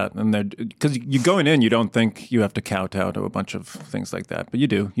like that. And because you going in, you don't think you have to kowtow to a bunch of things like that, but you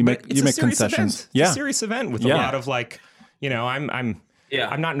do. You make concessions. It's a serious event with a lot of like,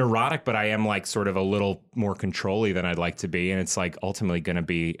 I'm not neurotic, but I am like sort of a little more control-y than I'd like to be. And it's like ultimately going to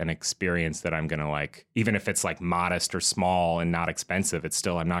be an experience that I'm going to like, even if it's like modest or small and not expensive, it's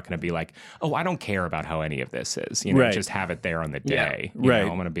still, I'm not going to be like, I don't care about how any of this is, just have it there on the day. You know, I'm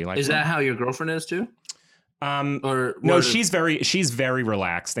going to be like, is that how your girlfriend is too? No, she's very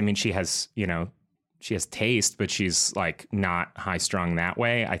relaxed. I mean, she has taste, but she's like not high strung that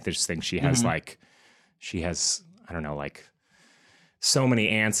way. I just think she has I don't know, like, so many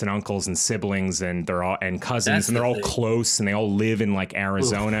aunts and uncles and siblings and cousins, and they're all close, and they all live in like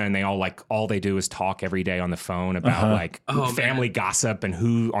Arizona, and they all like, all they do is talk every day on the phone about family gossip and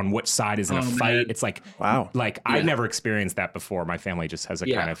who on which side is in a fight. Man. It's like, wow. Like I've never experienced that before. My family just has a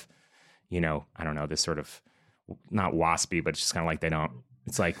kind of, I don't know, this sort of not waspy, but it's just kind of like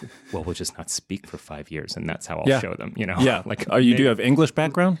it's like, well, we'll just not speak for 5 years, and that's how I'll show them, Yeah. Like, do you have English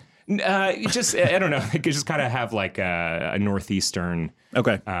background? Just I don't know. It could just kind of have like a northeastern,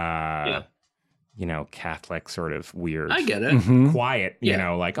 Catholic sort of weird. I get it. Quiet,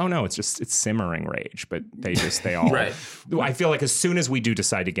 like, oh no, it's simmering rage. But they all. Right. I feel like as soon as we do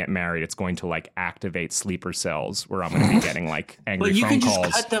decide to get married, it's going to like activate sleeper cells where I'm going to be getting like angry phone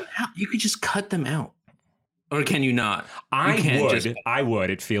calls. But you can just cut them out. You could just cut them out, or can you not? I would.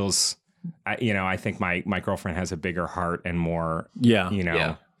 It feels. I think my girlfriend has a bigger heart and more,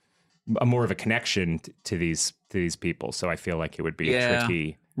 more of a connection to these people. So I feel like it would be a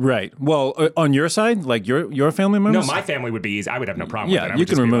tricky. Right. Well, on your side, like your family members? No, my family would be easy. I would have no problem with it. I would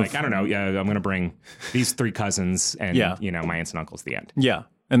just be like, I don't know. Yeah, I'm going to bring these 3 cousins and, my aunts and uncles, the end. Yeah.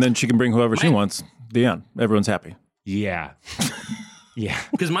 And then she can bring whoever she wants. The end. Everyone's happy. Yeah. Yeah.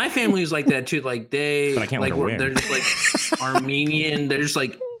 Because my family is like that too. Like they're just like Armenian. They're just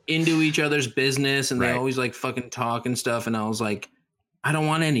like into each other's business and they always like fucking talk and stuff. And I was like, I don't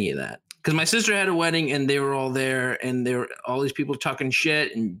want any of that. Because my sister had a wedding and they were all there and there were all these people talking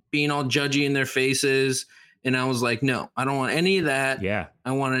shit and being all judgy in their faces. And I was like, no, I don't want any of that. Yeah.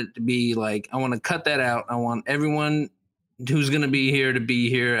 I want it to be like, I want to cut that out. I want everyone who's going to be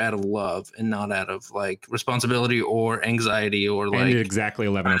here out of love and not out of like responsibility or anxiety or like. And exactly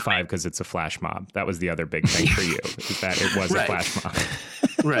 11:05 because it's a flash mob. That was the other big thing for you, is that it was a flash mob.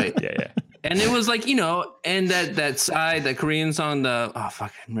 Right. Yeah. And it was like, and that Korean song, I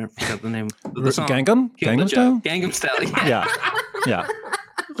forgot the name of the song. Gangnam Style? Gangnam Style. Yeah.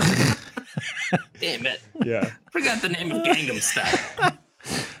 Damn it. Yeah. Forgot the name of Gangnam Style.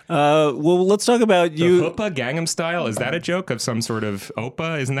 Well, let's talk about you. Hoopa Gangnam Style? Is that a joke of some sort of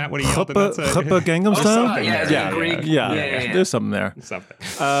Opa? Isn't that what he yelled about? Hoopa Gangnam Style? Yeah. There's something there. Something.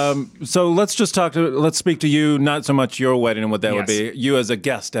 So let's speak to you, not so much your wedding and what that would be. You as a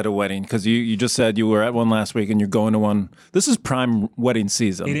guest at a wedding, because you just said you were at one last week and you're going to one. This is prime wedding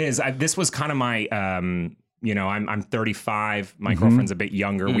season. It is. This was kind of my. I'm 35. My girlfriend's a bit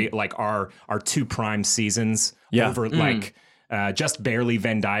younger. We like our 2 prime seasons over like. Just barely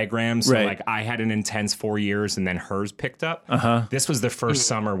Venn diagrams. So like I had an intense 4 years and then hers picked up. This was the first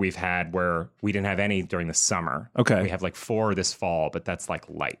summer we've had where we didn't have any during the summer. Okay. We have like 4 this fall, but that's like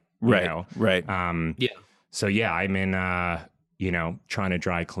light. Right. You know? Right. So I'm in, trying to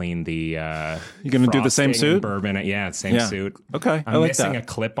dry clean the, you're going to do the same suit? Bourbon. Same suit. Okay. I'm missing a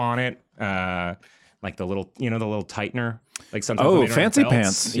clip on it. Like the little, the little tightener. Like sometimes. Oh, fancy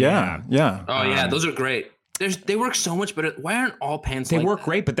pants. Yeah. Oh yeah. Those are great. They work so much better. Why aren't all pants They like work that?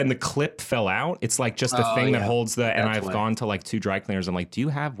 great, but then the clip fell out. It's like just the thing that holds the... And I've gone to like 2 dry cleaners. I'm like, do you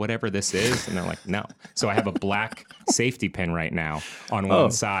have whatever this is? And they're like, no. So I have a black safety pin right now on one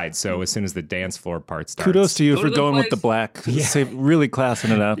side. So as soon as the dance floor part starts... Kudos to you for going with the black. Really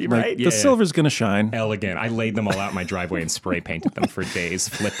classing it up. Right? The silver's going to shine. Elegant. I laid them all out in my driveway and spray painted them for days,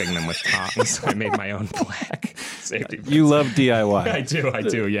 flipping them with tongs. I made my own black safety pins. You love DIY. I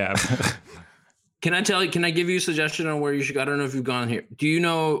do, yeah. Can I give you a suggestion on where you should go? I don't know if you've gone here. Do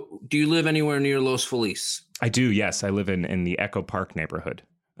you live anywhere near Los Feliz? I do, yes. I live in the Echo Park neighborhood,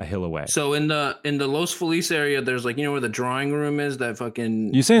 a hill away. So in the Los Feliz area, there's like, where the drawing room is, that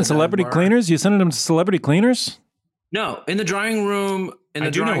fucking... You saying celebrity cleaners? You sending them to celebrity cleaners? No, in the drawing room.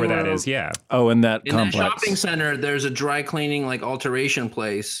 I do know where that is, yeah. Oh, in that In complex. that shopping center, there's a dry cleaning, like, alteration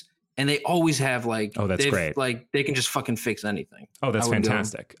place. And they always have like, oh, that's great. Like they can just fucking fix anything. Oh, that's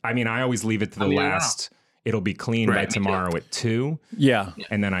fantastic. I mean, I always leave it to the last. It'll be clean by tomorrow at 2. Yeah.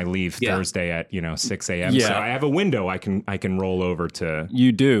 And then I leave Thursday at 6 a.m. Yeah. So I have a window I can roll over to.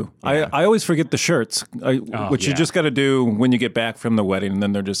 You do. Yeah. I always forget the shirts, which you just got to do when you get back from the wedding, and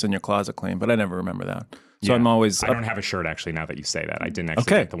then they're just in your closet clean. But I never remember that. So I'm always. I don't have a shirt actually. Now that you say that, I didn't actually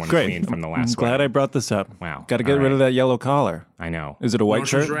get the one clean from the last. I'm glad I brought this up. Wow. Got to get rid of that yellow collar. I know. Is it a white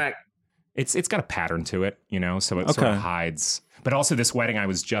shirt? It's got a pattern to it, so it sort of hides. But also, this wedding I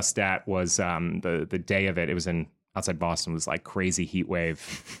was just at was the day of it. It was outside Boston. It was like crazy heat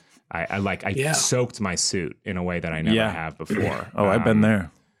wave. I soaked my suit in a way that I never have before. Oh, I've been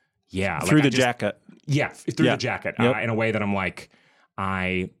there. Yeah, through the jacket. Yeah, through the jacket. In a way that I'm like,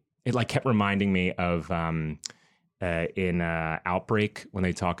 it like kept reminding me of. In Outbreak, when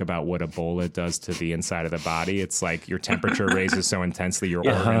they talk about what Ebola does to the inside of the body, it's like your temperature raises so intensely your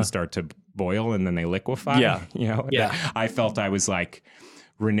organs start to boil and then they liquefy. I felt I was like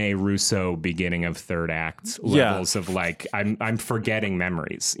Rene Russo beginning of third act levels of like I'm forgetting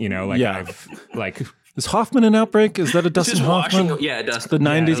memories. I've like. Is Hoffman in Outbreak? Is that a Dustin Hoffman? Dustin. The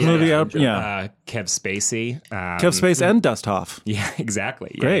 90s movie. Kev Spacey. Kev Spacey and Dust Hoff. Yeah,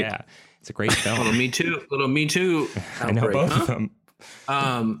 exactly. Great. Yeah. It's a great film. Little Me Too. I know both of them.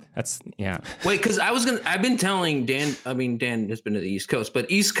 That's Wait, because I've been telling Dan. I mean, Dan has been to the East Coast,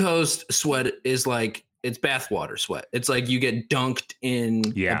 but East Coast sweat is like it's bathwater sweat. It's like you get dunked in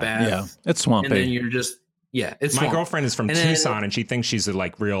a bath. Yeah, it's swampy. And then you're just it's. My girlfriend is from Tucson, and she thinks she's a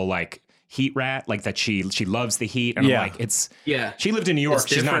like real like heat rat, like that she loves the heat, and I'm like she lived in New York,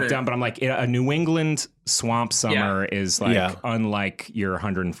 she's not dumb, but I'm like a New England swamp summer is like unlike your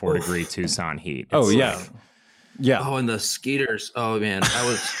 104 degree Tucson heat. It's Yeah. Oh, and the skeeters. Oh man,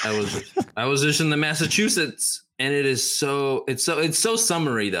 I was just in the Massachusetts, and it's so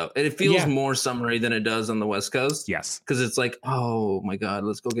summery though. It feels more summery than it does on the West Coast. Yes, because it's like, oh my god,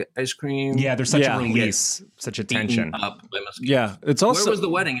 let's go get ice cream. Yeah, there's such a release, such a tension. Yeah, it's also. Where was the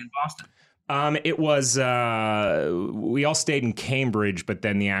wedding in Boston? It was, we all stayed in Cambridge, but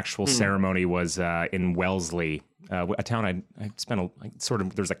then the actual ceremony was in Wellesley, a town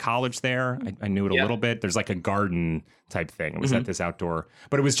there's a college there. I knew it a little bit. There's like a garden type thing. It was at this outdoor,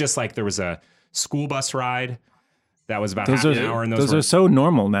 but it was just like there was a school bus ride that was about half an hour. And those are so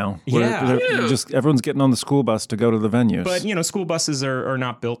normal now. Yeah. Just everyone's getting on the school bus to go to the venues. But, school buses are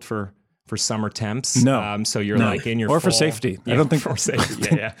not built for summer temps. No. So you're like in your or for full, safety. I don't think for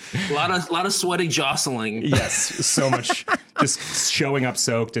safety. Yeah. A lot of sweaty jostling. Yes. So much just showing up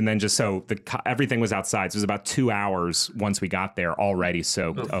soaked. And then just everything was outside. So it was about 2 hours once we got there already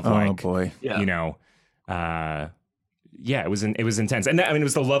soaked boy. It was intense. And it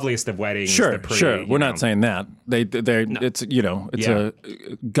was the loveliest of weddings. Sure. We're not saying that. It's a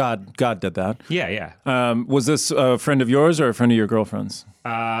God did that. Yeah. Was this a friend of yours or a friend of your girlfriend's?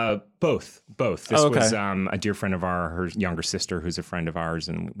 Both. This was a dear friend of her younger sister, who's a friend of ours,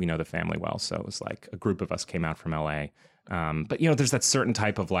 and we know the family well. So it was like a group of us came out from LA. But there's that certain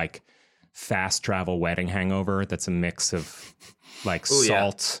type of like fast travel wedding hangover that's a mix of like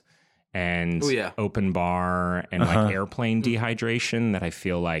salt and open bar and like airplane dehydration that I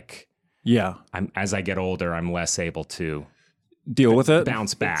feel like as I get older, I'm less able to deal with it,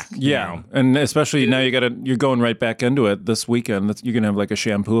 bounce back. And especially now you're going right back into it this weekend. You're gonna have like a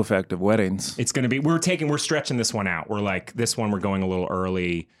shampoo effect of weddings. It's gonna be. We're stretching this one out. We're like this one. We're going a little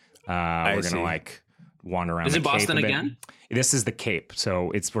early. We're gonna like wander around. Is the it Boston Cape again? This is the Cape,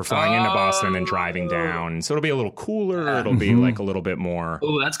 so we're flying into Boston and then driving down. So it'll be a little cooler. It'll be like a little bit more.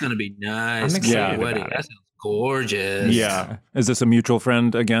 Oh, that's gonna be nice. I'm excited wedding. about That sounds gorgeous. Yeah. Is this a mutual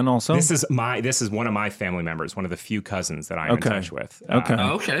friend again? Also, this is one of my family members, one of the few cousins that I'm in touch with.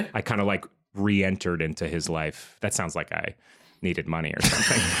 Okay. I kind of like re-entered into his life. That sounds like I needed money or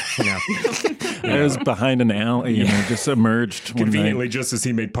something. I was behind an alley, just emerged conveniently just as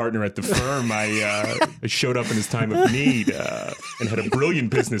he made partner at the firm. I showed up in his time of need and had a brilliant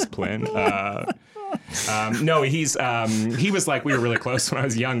business plan. No, he was like, we were really close when I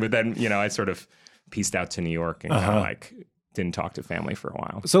was young, but then I sort of pieced out to New York and kind of like didn't talk to family for a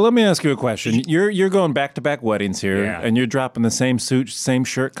while. So let me ask you a question. You're going back-to-back weddings here, and you're dropping the same suit, same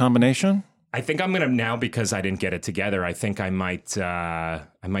shirt combination? I think I'm gonna now, because I didn't get it together. I think I might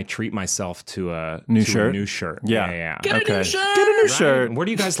treat myself to a new shirt. Yeah. Get a new shirt. Get a new shirt. What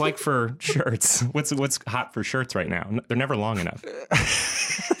do you guys like for shirts? What's hot for shirts right now? They're never long enough.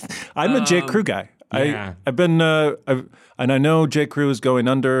 I'm a J. Crew guy. Yeah. I've been, and I know J. Crew is going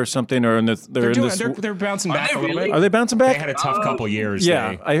under or something, or they're bouncing back a little bit. Are they bouncing back? They had a tough couple years.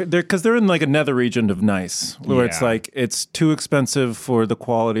 Yeah, because they're in like a nether region of nice, where it's like it's too expensive for the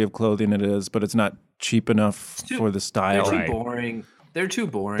quality of clothing it is, but it's not cheap enough for the style. They're too boring. They're too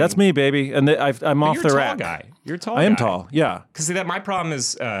boring. That's me, baby, and I'm off the rack. You're a tall guy. I am guy. tall. Yeah, because my problem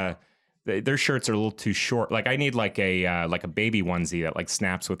is. Their shirts are a little too short. Like I need like a baby onesie that like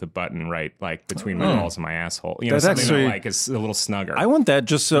snaps with a button right like between my balls and my asshole. That's something actually, that like is a little snugger. I want that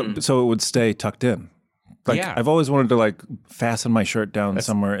just so it would stay tucked in. Like I've always wanted to like fasten my shirt down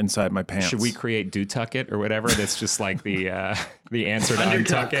somewhere inside my pants. Should we create Do Tuck It or whatever? That's just like the answer to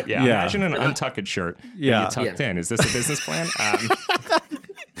Untuck It. Yeah. Imagine an Untuck It shirt. Yeah, tucked in. Is this a business plan?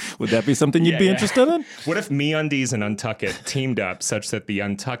 Would that be something you'd be interested in? What if MeUndies and Untuck It teamed up such that the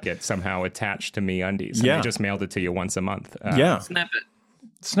Untuck It somehow attached to MeUndies? And they just mailed it to you once a month. Snap it.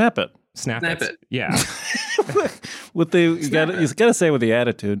 Snap it. Snap it. Yeah. You gotta say with the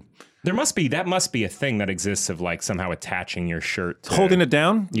attitude. That must be a thing that exists of like somehow attaching your shirt to holding it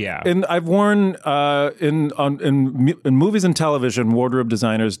down. Yeah, and I've worn in movies and television, wardrobe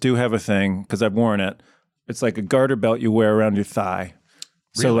designers do have a thing because I've worn it. It's like a garter belt you wear around your thigh.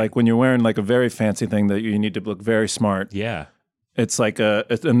 Really? So like when you're wearing like a very fancy thing that you need to look very smart. Yeah, it's like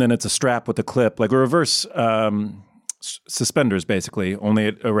and then it's a strap with a clip, like a reverse suspenders, basically. Only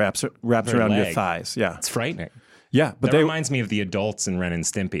it wraps around your thighs. Yeah, it's frightening. Yeah, but that reminds me of the adults in Ren and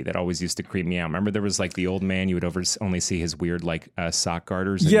Stimpy that always used to creep me out. Remember, there was like the old man; you would only see his weird like sock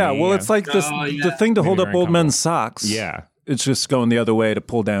garters. It's like this the thing to hold up old men's socks. Yeah, it's just going the other way to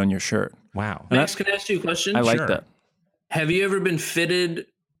pull down your shirt. Wow. Max, can I ask you a question? I like that. Have you ever been fitted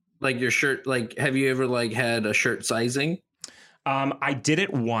like your shirt? Like, have you ever like had a shirt sizing? I did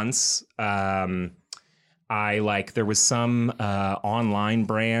it once. there was some online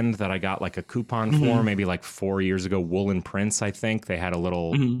brand that I got like a coupon for maybe like 4 years ago, Woolen Prince, I think. They had a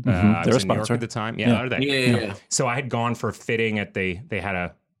little, I was in New York at the time. Yeah, are they? Yeah. So I had gone for a fitting at they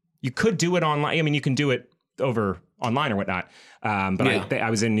had you could do it online. I mean, you can do it over online or whatnot. But I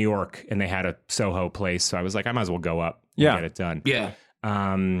was in New York and they had a Soho place. So I was like, I might as well go up and get it done. Yeah.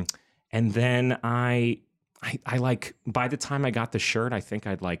 And then I like, by the time I got the shirt, I think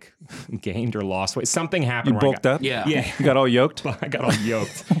I'd like gained or lost weight. Something happened. You bulked up? Yeah. You got all yoked? I got all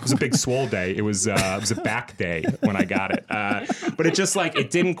yoked. It was a big swole day. It was a back day when I got it. But it just like, it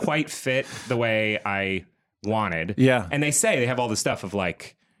didn't quite fit the way I wanted. Yeah. And they say they have all this stuff of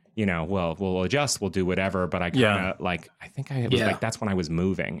like, you know, well, we'll adjust, we'll do whatever. But I kind of like, I think it was like, that's when I was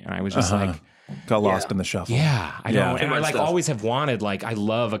moving. And I was just like, got lost in the shuffle. yeah, I know. And I like stuff. always have wanted, like, I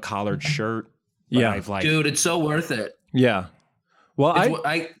love a collared shirt. But I've like, dude, it's so worth it. Yeah. Well, Go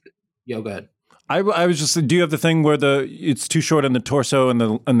ahead. I was just, do you have the thing where it's too short in the torso and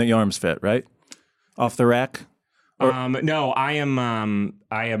the arms fit, right? Off the rack? No,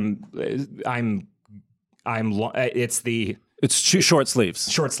 It's too short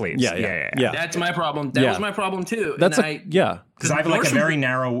sleeves. Short sleeves. Yeah. That's my problem. That was my problem too. Because I have like a very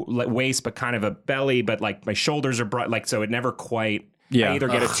narrow waist, but kind of a belly, but like my shoulders are broad, like, so it never quite. I either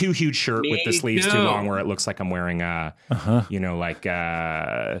get a too huge shirt with the sleeves too long, where it looks like I'm wearing you know, like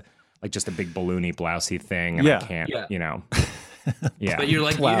just a big balloony blousey thing, and I can't, you know. Yeah, but you're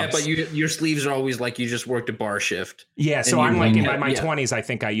like, your sleeves are always like you just worked a bar shift. Yeah, so I'm like in my 20s. I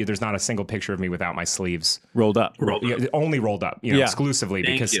think there's not a single picture of me without my sleeves rolled up, only rolled up, you know, exclusively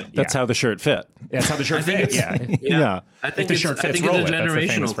because that's how the shirt fit. That's how the shirt fit. Yeah. I think the shirt fits. I think it's a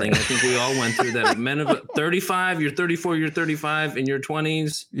generational thing. I think we all went through that. Men of 35, you're 34, you're 35, in your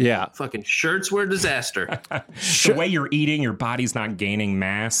 20s. Yeah, fucking shirts were a disaster. The way you're eating, your body's not gaining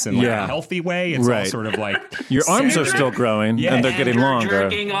mass in like a healthy way. It's all sort of like your arms are still growing. Yeah. And they're getting longer.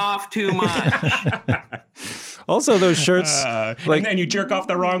 Jerking off too much. Also, those shirts, and then you jerk off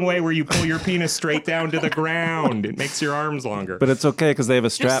the wrong way, where you pull your penis straight down to the ground. It makes your arms longer. But it's okay because they have a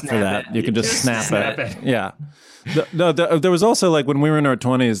strap for that. You can just snap it. Yeah. There was also like when we were in our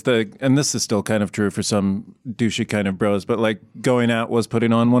 20s, and this is still kind of true for some douchey kind of bros, but like going out was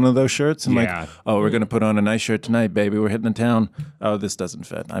putting on one of those shirts and like, oh, we're going to put on a nice shirt tonight, baby. We're hitting the town. Oh, this doesn't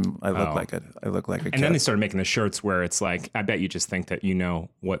fit. I look like a kid. And then they started making the shirts where it's like, I bet you just think that you know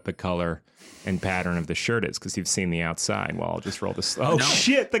what the color and pattern of the shirt is because you've seen the outside. Well, I'll just roll this. Oh,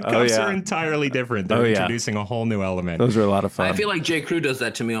 shit. The cuffs are entirely different. They're introducing a whole new element. Those are a lot of fun. I feel like J. Crew does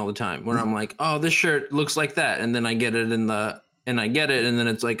that to me all the time where I'm like, oh, this shirt looks like that. And then I get it and then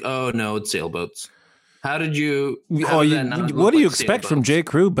it's like, oh, no, it's sailboats. How did you? What do you expect from J.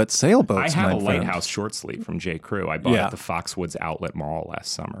 Crew but sailboats? I have a Lighthouse short sleeve from J. Crew. I bought it at the Foxwoods Outlet Mall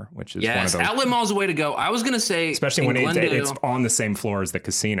last summer, which is one of those. Outlet Mall's the way to go. I was gonna say, especially when it's on the same floor as the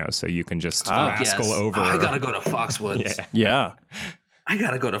casino, so you can just rascal over. I gotta go to Foxwoods. Yeah. I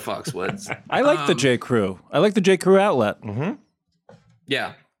gotta go to Foxwoods. I like the J. Crew. I like the J. Crew outlet. Mm-hmm.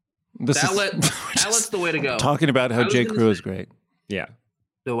 Yeah. Outlet's the way to go. Talking about how J. Crew is great. Yeah.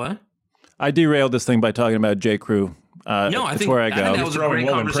 The what? I derailed this thing by talking about J. Crew. That's where I go. You're throwing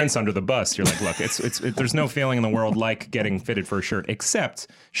Woolen Prince under the bus. You're like, look, there's no feeling in the world like getting fitted for a shirt except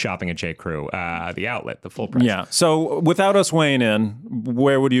shopping at J. Crew, the outlet, the full price. Yeah. So without us weighing in,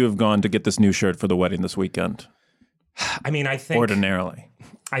 where would you have gone to get this new shirt for the wedding this weekend? I mean, I think ordinarily,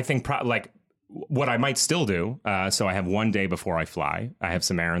 what I might still do. So I have one day before I fly. I have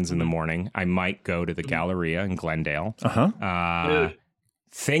some errands in the morning. I might go to the Galleria in Glendale.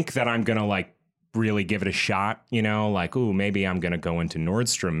 Think that I'm gonna like really give it a shot, you know, like, ooh, maybe I'm gonna go into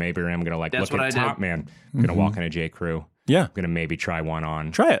Nordstrom, maybe I'm gonna like look at Top Man. I'm gonna walk into J. Crew. Yeah, I'm gonna maybe try one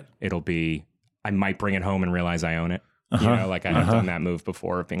on. Try it. It'll be. I might bring it home and realize I own it. You know, like I have done that move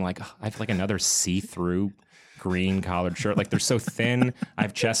before, of being like, oh, I have like another see-through green collared shirt. Like they're so thin. I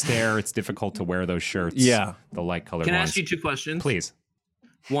have chest hair. It's difficult to wear those shirts. Yeah, the light colored. Can I ones. ask you two questions? Please.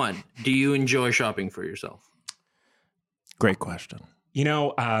 One, do you enjoy shopping for yourself? Great question. You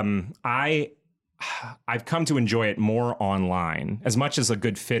know, I've come to enjoy it more online. As much as a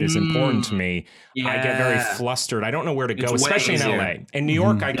good fit is important to me, I get very flustered. I don't know where to go, especially in LA. In New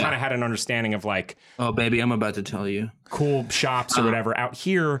York, I kind of had an understanding of like, oh, baby, I'm about to tell you. Cool shops or whatever. Out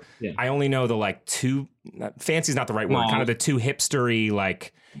here, I only know the like two, fancy's not the right word, kind of the two hipstery,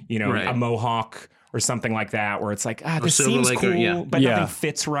 like, you know, a mohawk or something like that, where it's like, this seems cool, but nothing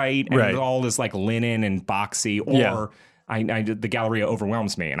fits right. And it all is like linen and boxy, or the Galleria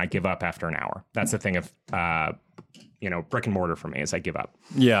overwhelms me and I give up after an hour. That's the thing of, brick and mortar for me is I give up.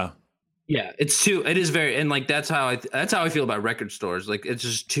 Yeah. Yeah, it is very, and like that's how I feel about record stores. Like it's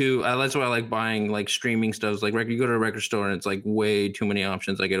just too. That's why I like buying like streaming stuff. Like you go to a record store and it's like way too many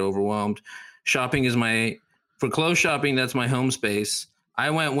options. I get overwhelmed. Shopping is for clothes shopping. That's my home space. I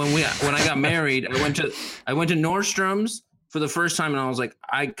went when I got married. I went to Nordstrom's for the first time, and I was like,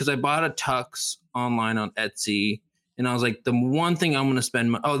 because I bought a tux online on Etsy, and I was like, the one thing I'm going to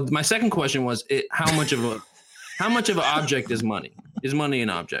spend. My second question was, how much of an object is money? Is money an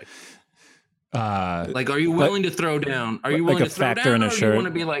object? Like, are you willing to throw down? Are you willing to throw down, in a shirt? Or do you want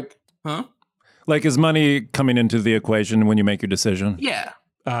to be like, huh? Like, is money coming into the equation when you make your decision? Yeah.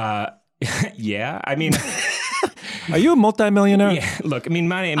 Yeah. I mean, are you a multimillionaire? Yeah. Look, I mean,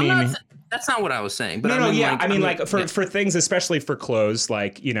 money. That's not what I was saying. But for things, especially for clothes,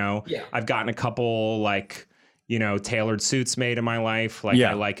 like, I've gotten a couple like, tailored suits made in my life. Like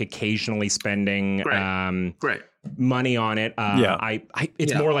I like occasionally spending money on it.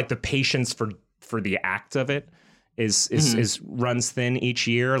 It's more like the patience for the act of it is runs thin each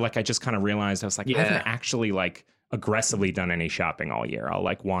year. Like I just kind of realized I was like, I haven't actually like aggressively done any shopping all year. I'll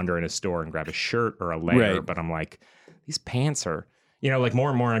like wander in a store and grab a shirt or a layer, but I'm like, these pants are, like more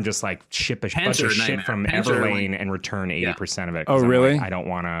and more I'm just like ship a bunch of shit from Everlane and return 80% of it. Oh, really? Like, I don't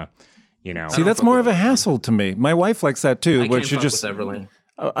want to, See, that's more of a hassle to me. My wife likes that too. I can't fuck with Everlane.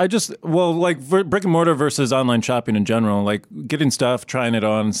 Like brick and mortar versus online shopping in general, like getting stuff, trying it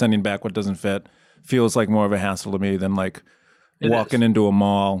on, sending back what doesn't fit feels like more of a hassle to me than like walking into a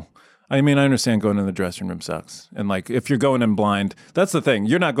mall. I mean, I understand going in the dressing room sucks. And like, if you're going in blind, that's the thing.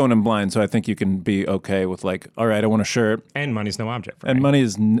 You're not going in blind. So I think you can be okay with like, all right, I want a shirt. And money's no object. And money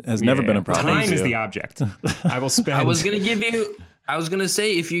has never been a problem. Time is the object. I will spend. I was going to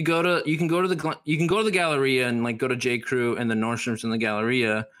say, if you go to the Galleria and like go to J. Crew and the Nordstrom's in the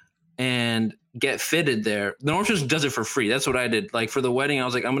Galleria and get fitted there. The Nordstrom's does it for free. That's what I did. Like for the wedding, I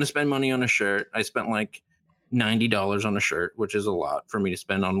was like, I'm going to spend money on a shirt. I spent like $90 on a shirt, which is a lot for me to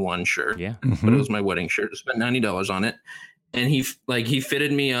spend on one shirt. Yeah. But it was my wedding shirt. I spent $90 on it. And he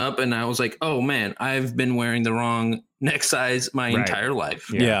fitted me up, and I was like, oh man, I've been wearing the wrong neck size my entire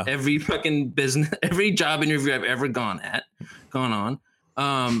life. Yeah. Every fucking business, every job interview I've ever gone on.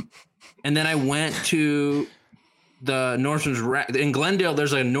 And then I went to the Nordstrom's rack in Glendale.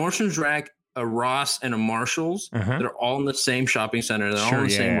 There's a Nordstrom's rack, a Ross, and a Marshall's. They're all in the same shopping center. They're all in the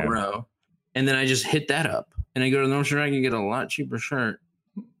same row. And then I just hit that up, and I go to the Nordstrom's rack and get a lot cheaper shirt,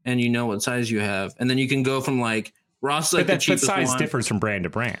 and you know what size you have, and then you can go from like Ross, like the cheapest size one. differs from brand to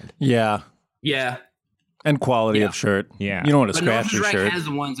brand. Yeah. And quality of shirt. Yeah. You don't want to scratch your shirt. Nordstrom's has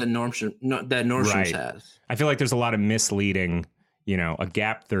the ones that Nordstrom's has. I feel like there's a lot of misleading, a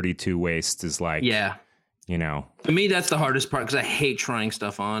Gap 32 waist is like, To me, that's the hardest part because I hate trying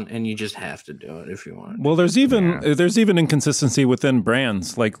stuff on, and you just have to do it if you want. Well, there's even inconsistency within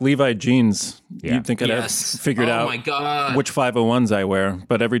brands, like Levi jeans. Yeah. You'd think I'd have figured out which 501s I wear,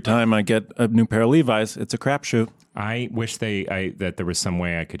 but every time I get a new pair of Levi's, it's a crapshoot. I wish that there was some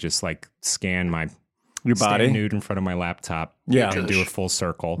way I could just like scan your body nude in front of my laptop, and do a full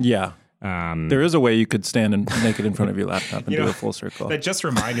circle. Yeah. There is a way you could stand naked in front of your laptop and do a full circle. That just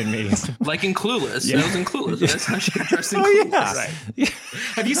reminded me. Like in Clueless. That was in Clueless. That's how she got dressed in Clueless. Yeah. Right.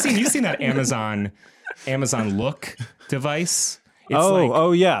 Have you seen that Amazon Look device?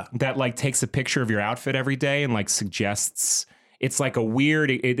 It's that like takes a picture of your outfit every day and like suggests. It's like a weird.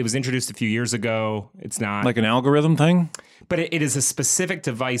 It was introduced a few years ago. It's not like an algorithm thing, but it is a specific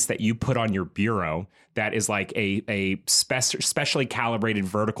device that you put on your bureau that is like a specially calibrated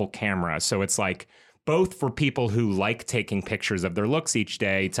vertical camera. So it's like both for people who like taking pictures of their looks each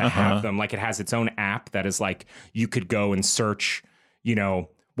day to have them. Like it has its own app that is like you could go and search.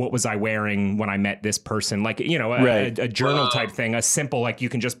 What was I wearing when I met this person? Like a journal type thing. A simple like you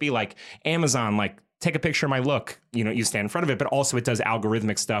can just be like Amazon like. Take a picture of my look, you stand in front of it, but also it does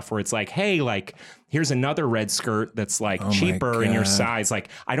algorithmic stuff where it's like, hey, like, here's another red skirt that's like cheaper in your size. Like,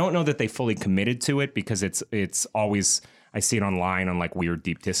 I don't know that they fully committed to it because it's always, I see it online on like weird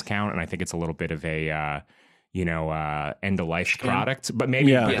deep discount. And I think it's a little bit of a, end of life product, but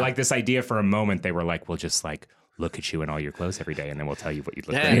maybe like this idea for a moment, they were like, we'll just like look at you in all your clothes every day. And then we'll tell you what you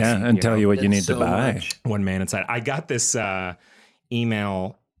look like. Yeah. And tell you what you need to buy. Much. One man inside. I got this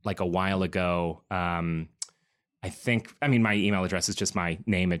email like a while ago. My email address is just my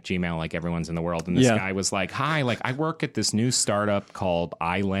name at Gmail, like everyone's in the world. And this guy was like, hi, like I work at this new startup called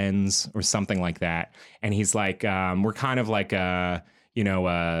iLens or something like that. And he's like, we're kind of like a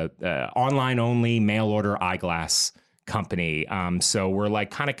online only mail order eyeglass company. So we're like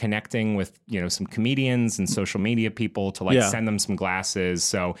kind of connecting with, some comedians and social media people to like send them some glasses.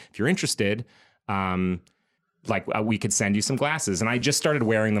 So if you're interested, like we could send you some glasses. And I just started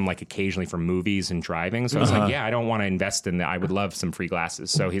wearing them like occasionally for movies and driving. So I was like, yeah, I don't want to invest in that. I would love some free glasses.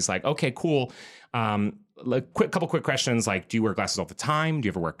 So he's like, okay, cool. Couple quick questions. Like, do you wear glasses all the time? Do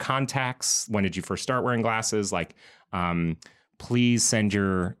you ever wear contacts? When did you first start wearing glasses? Like, please send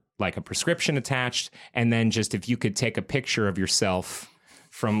your like a prescription attached. And then just if you could take a picture of yourself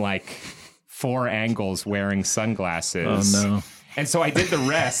from like 4 angles wearing sunglasses. Oh no. And so I did the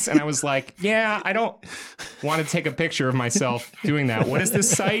rest, and I was like, yeah, I don't want to take a picture of myself doing that. What is this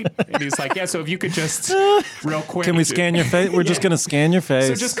site? And he's like, yeah, so if you could just real quick. Can we scan your face? We're just going to scan your face.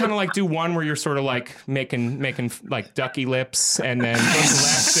 So just kind of like do one where you're sort of like making like ducky lips and then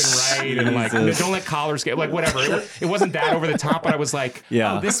left and right and like don't let collars get like whatever. It wasn't that over the top, but I was like,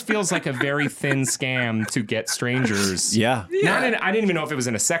 oh, this feels like a very thin scam to get strangers. Yeah. I didn't even know if it was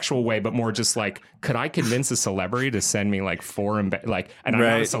in a sexual way, but more just like, could I convince a celebrity to send me like 4 and I'm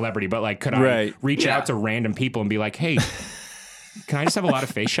not a celebrity, but like, could I reach out to random people and be like, hey, can I just have a lot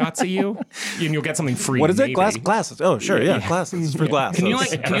of face shots of you? And you'll get something free. What is it? Glasses. Oh, sure. Yeah. Glasses for glasses. Can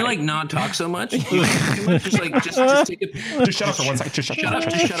you like not talk so much? Just take a just shut up for 1 second. Just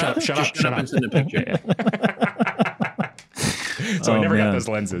shut up and send a picture. So I never got those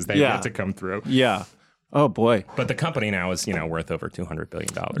lenses. They had to come through. Yeah. Oh boy! But the company now is worth over $200 billion.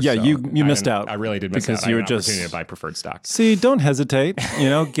 Yeah, so you missed out. I really did miss out. Because you were just opportunity to buy preferred stock. See, don't hesitate.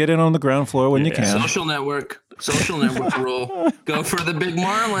 Get in on the ground floor when you can. Social network rule. Go for the big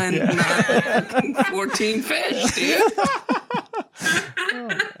marlin, not 14 fish, dude.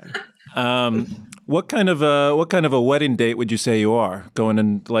 What kind of a wedding date would you say you are going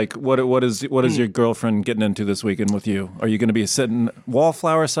in? Like, what is your girlfriend getting into this weekend with you? Are you going to be sitting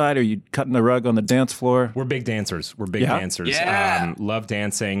wallflower side? Are you cutting the rug on the dance floor? We're big dancers. Yeah. Love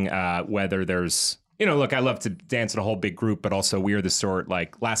dancing. Whether there's look, I love to dance in a whole big group, but also we're the sort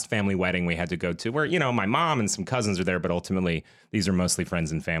like last family wedding we had to go to where my mom and some cousins are there, but ultimately these are mostly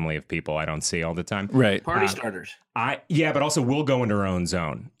friends and family of people I don't see all the time. Right. Party starters. But also we'll go into our own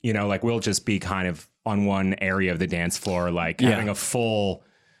zone. Like we'll just be kind of on one area of the dance floor, like having a full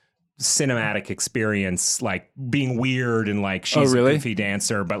cinematic experience, like being weird and like she's a goofy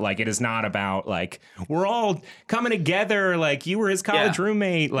dancer, but like it is not about like we're all coming together, like you were his college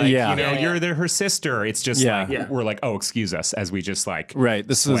roommate, like you're her sister. It's just like we're like, oh, excuse us, as we just like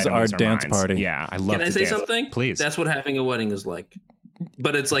this is our dance party. Yeah, I love. Can I say something? Please. That's what having a wedding is like.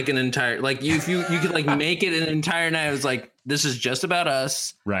 But it's like an entire like you could like make it an entire night. It's like this is just about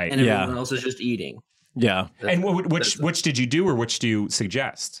us, right? And everyone else is just eating. Yeah. And which did you do, or which do you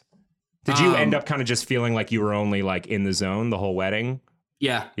suggest? Did you end up kind of just feeling like you were only like in the zone the whole wedding?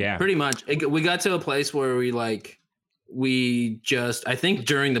 Yeah, pretty much. We got to a place where I think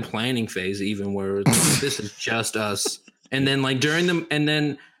during the planning phase, even where it was like, this is just us. And then like and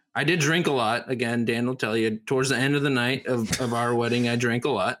then I did drink a lot. Again, Dan will tell you towards the end of the night of our wedding, I drank a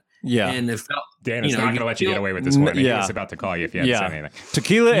lot. Yeah. And it felt, Dan is not going to let you get away with this one. He was about to call you if you hadn't said anything.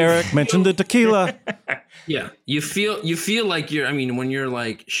 Tequila, Eric mentioned the tequila. Yeah. You feel like when you're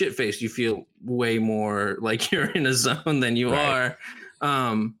like shit faced, you feel way more like you're in a zone than you are.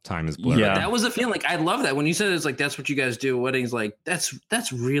 Time is blurred. Yeah. That was a feeling. Like I love that when you said it's like that's what you guys do at weddings. Like that's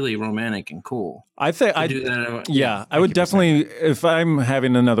really romantic and cool. I think I do that. Yeah, I would definitely. If I'm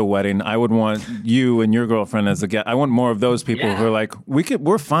having another wedding, I would want you and your girlfriend as a guest. I want more of those people who are like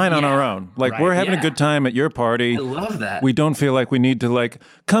we're fine on our own. Like we're having a good time at your party. I love that. We don't feel like we need to like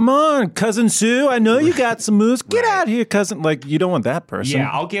come on, cousin Sue. I know you got some moves. Get out here, cousin. Like you don't want that person. Yeah,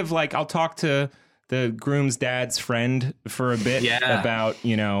 I'll talk to the groom's dad's friend for a bit about,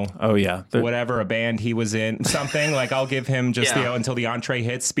 whatever, a band he was in, something. Like, I'll give him just, until the entree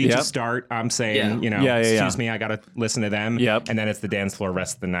hits, speeches start. I'm saying, excuse me, I got to listen to them. Yep. And then it's the dance floor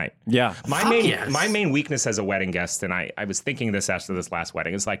rest of the night. Yeah. My main weakness as a wedding guest, and I was thinking this after this last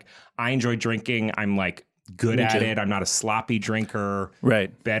wedding, is like, I enjoy drinking. I'm like good at it. I'm not a sloppy drinker.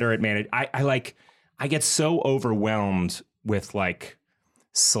 Right. Better at manage. I get so overwhelmed with like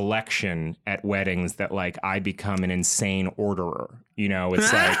selection at weddings that like I become an insane orderer.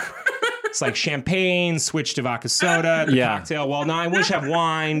 It's like champagne, switch to vodka soda, the cocktail. Well, no, I wish I have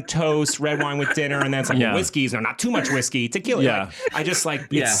wine, toast, red wine with dinner, and then it's like whiskeys. No, not too much whiskey, tequila. Yeah. Like, I just like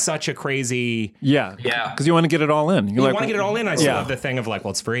it's such a crazy. Yeah. Because you want to get it all in. You want to get it all in. I still love the thing of like,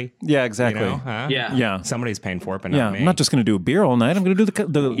 well, it's free. Yeah, exactly. Yeah. Somebody's paying for it, but not me. I'm not just going to do a beer all night. I'm going to do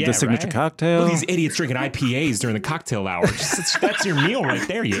the signature cocktail. Well, these idiots drinking IPAs during the cocktail hour. That's your meal right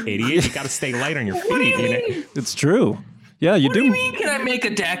there, you idiot. You got to stay light on your feet. It's true. Yeah, you What do. do you mean, can I make a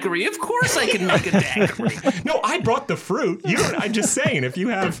daiquiri? Of course I can make a daiquiri. No, I brought the fruit. You don't, I'm just saying, if you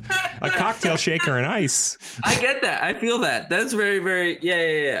have a cocktail shaker and ice. I get that. I feel that. That's very, very,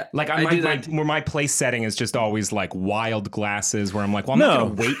 yeah. Like my place setting is just always like wild glasses where I'm like, well, I'm No. not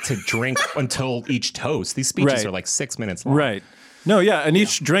going to wait to drink until each toast. These speeches Right. are like 6 minutes long. Right. No, yeah, and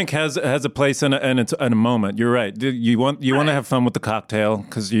each drink has a place and it's a moment. You're right. You want to have fun with the cocktail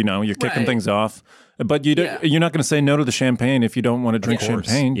because you're kicking Right. things off. But you're not going to say no to the champagne if you don't want to drink course.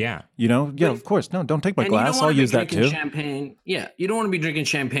 champagne. Yeah. Of course. No, don't take my And you don't glass. wanna I'll be use that drinking too. Champagne. Yeah, you don't want to be drinking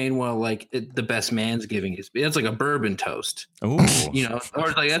champagne while like the best man's giving you. That's like a bourbon toast, Ooh.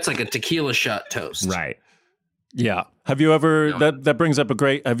 or like that's like a tequila shot toast. Right. Yeah. Have you ever that brings up a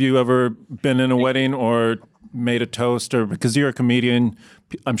great? Have you ever been in a wedding or made a toast or because you're a comedian?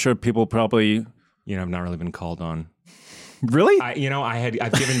 I'm sure people probably. I've not really been called on. Really?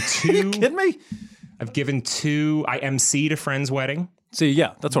 I've given two. Kidding me? I've given two. I emceed a friend's wedding. See,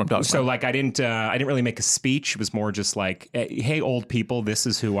 yeah, that's what I'm talking So about. like I didn't really make a speech. It was more just like, hey, old people, this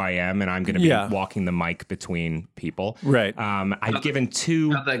is who I am, and I'm going to be walking the mic between people. Right. I've given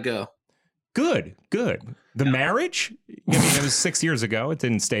two. How'd that go? Good. The marriage, it was 6 years ago. It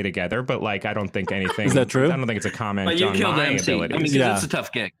didn't stay together, but like I don't think anything. Is that true? I don't think it's a comment But you on killed the my MC. ability. I mean, 'cause it's a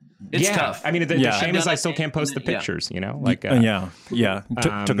tough gig. It's tough. I mean, the Yeah. shame is I still can't post the pictures. Like yeah.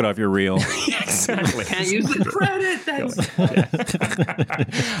 Took it off your reel. exactly. Can't use the credit. That's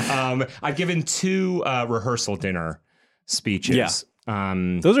I've given two rehearsal dinner speeches. Yeah.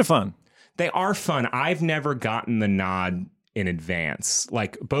 Those are fun. They are fun. I've never gotten the nod in advance.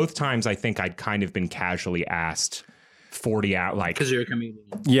 Like both times, I think I'd kind of been casually asked 40 out. Like, because you're a comedian.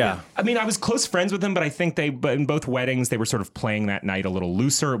 Yeah. I mean, I was close friends with them, but I think but in both weddings, they were sort of playing that night a little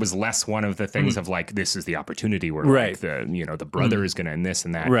looser. It was less one of the things of like, this is the opportunity where like the brother is going to and this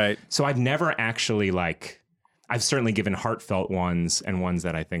and that. Right. So I've never actually like, I've certainly given heartfelt ones and ones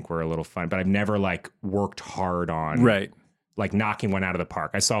that I think were a little fun, but I've never like worked hard on like knocking one out of the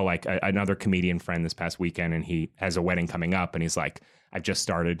park. I saw like another comedian friend this past weekend and he has a wedding coming up and he's like, I've just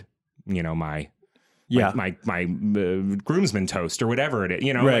started, my groomsman toast or whatever it is,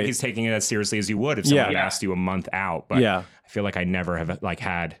 like he's taking it as seriously as you would if somebody asked you a month out. But I feel like I never have like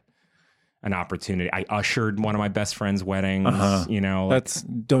had an opportunity. I ushered one of my best friend's weddings, That's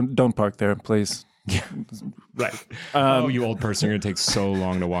don't park there, please. Yeah. Right. You old person, you're gonna take so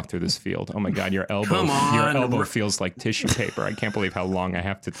long to walk through this field. Oh my God, your elbow feels like tissue paper. I can't believe how long I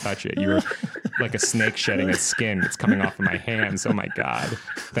have to touch it. You're like a snake shedding its skin. It's coming off of my hands. Oh my God.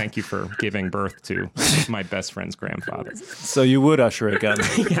 Thank you for giving birth to my best friend's grandfather. So you would usher again.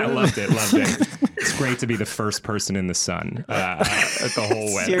 Yeah, I loved it. It's great to be the first person in the sun at the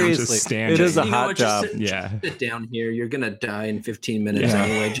whole wedding. Seriously, just standing. it is a hot job. Sit down here. You're gonna die in 15 minutes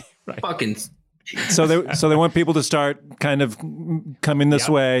anyway. Fucking. So they want people to start kind of coming this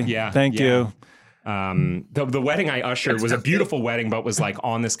way. Yeah. Thank you. The wedding I ushered was a beautiful wedding, but was like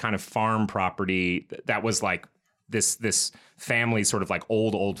on this kind of farm property that was like this family sort of like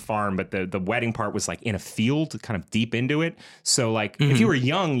old farm, but the wedding part was like in a field, kind of deep into it. So like if you were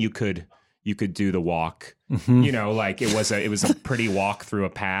young, you could do the walk. Like it was a pretty walk through a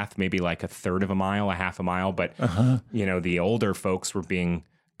path, maybe like a third of a mile, a half a mile. But the older folks were being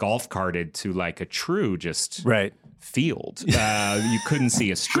golf carted to like a true just field. You couldn't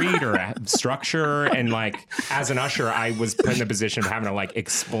see a street or a structure. And like, as an usher, I was put in the position of having to like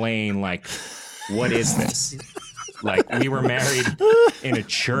explain like, what is this? Like we were married in a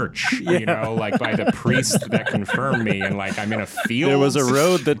church, like by the priest that confirmed me. And like, I'm in a field. There was a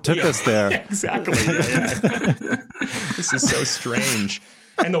road that took us there. Exactly. This is so strange.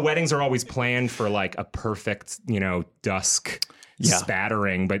 And the weddings are always planned for like a perfect, dusk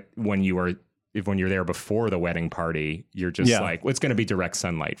spattering, but when you're there before the wedding party, you're just like, well, it's going to be direct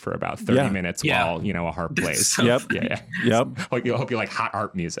sunlight for about 30 minutes while a harp plays. So Yep. Hope you like hot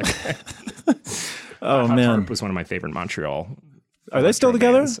harp music. Oh hot man, harp was one of my favorite Montreal. Are they still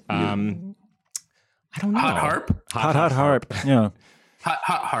together? I don't know. Hot harp. Hot harp. Yeah. Hot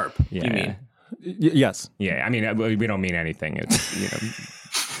harp. Yeah. You mean? Yes. Yeah. I mean, we don't mean anything.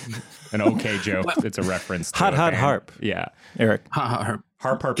 It's an okay joke. It's a reference to Hot band. harp. Yeah. Eric. Harp.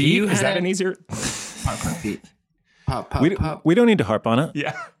 Harp. Do you is that an easier? Pop. We don't need to harp on it.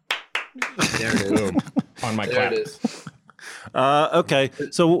 Yeah. There it is. Boom. On my clap. There it is. Okay.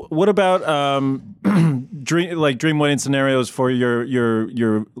 So what about dream wedding scenarios for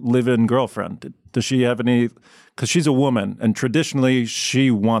your live-in girlfriend? Does she have any? Because she's a woman, and traditionally she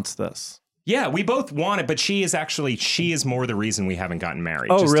wants this. Yeah, we both want it, but she is more the reason we haven't gotten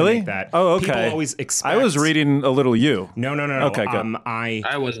married. Oh, just really? To make that. Oh, okay. People always expect. I was reading a little you. No. Okay, good. I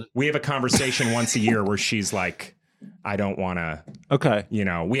wasn't. We have a conversation once a year where she's like, I don't want to. Okay. You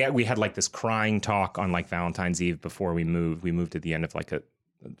know, we had like this crying talk on like Valentine's Eve before we moved. We moved at the end of like a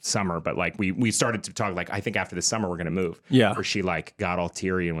summer, but like we started to talk like, I think after the summer we're going to move. Yeah. Where she like got all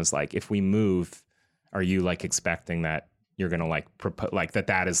teary and was like, if we move, are you like expecting that you're going to like propose, like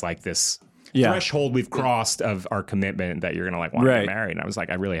that is like this threshold we've crossed of our commitment that you're going to like want to get married? And I was like,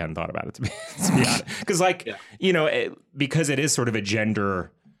 I really hadn't thought about it to be honest. Because like, you know, because it is sort of a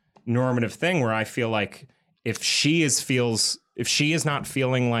gender normative thing where I feel like if she is not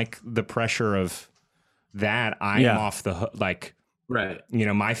feeling like the pressure of that, I am off the hook. Like, you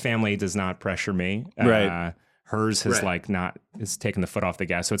know, my family does not pressure me. Hers has like is taking the foot off the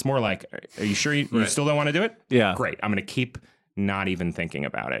gas. So it's more like, are you sure you still don't want to do it? Yeah. Great. I'm going to keep not even thinking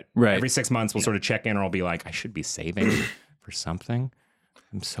about it. Right. Every 6 months we'll sort of check in, or I'll be like, I should be saving for something.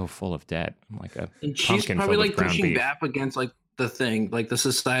 I'm so full of debt. I'm like a and she's pumpkin probably full like of ground pushing beef. back against like the thing, like the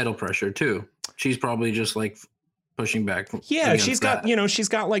societal pressure too. She's probably just like pushing back. Yeah, she's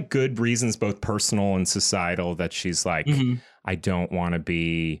got like good reasons, both personal and societal, that she's like, I don't want to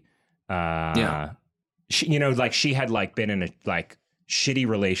be she, you know, like she had like been in a like shitty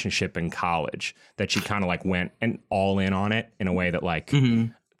relationship in college that she kind of like went and all in on it in a way that like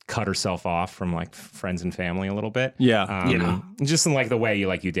cut herself off from like friends and family a little bit. Just in like the way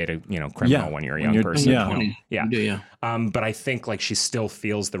you date a criminal when you're a young person. But I think like she still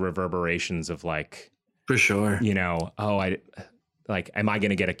feels the reverberations of like, for sure, you know, am I going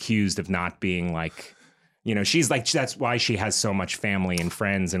to get accused of not being like, you know, she's like, that's why she has so much family and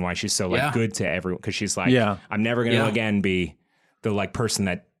friends and why she's so like good to everyone. Because she's like, I'm never going to again be the like person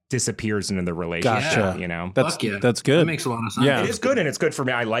that disappears into the relationship, you know? That's good. That makes a lot of sense. Yeah, it is good. And it's good for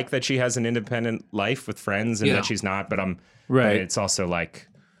me. I like that she has an independent life with friends and that she's not, but but it's also like,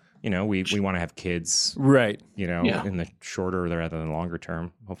 you know, we want to have kids, you know, in the shorter rather than longer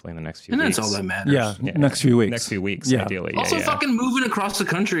term, hopefully in the next few weeks. And that's all that matters. Yeah. Next few weeks. Next few weeks, ideally. Also, fucking moving across the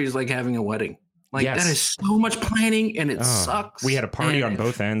country is like having a wedding. Like that is so much planning and it sucks. We had a party on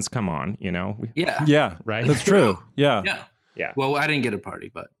both ends. Come on, you know? Yeah. Right? That's true. Yeah. Well, I didn't get a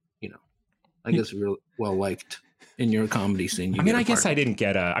party, but, you know, I guess we're well liked in your comedy scene. I mean, I guess I didn't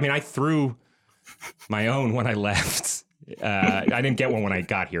get I threw my own when I left. I didn't get one when I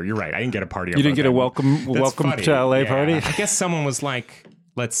got here. You're right. I didn't get a party. You didn't get a welcome to LA party? I guess someone was like,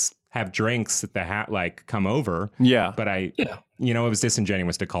 let's have drinks at the like come over. Yeah. But you know, it was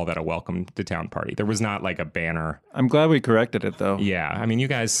disingenuous to call that a welcome to town party. There was not like a banner. I'm glad we corrected it though. Yeah. I mean, you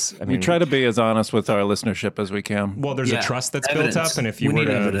guys, we try to be as honest with our listenership as we can. Well, there's a trust that's built up. And if you were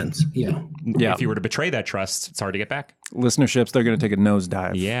to evidence. If you were to betray that trust, it's hard to get back. Listenerships, they're going to take a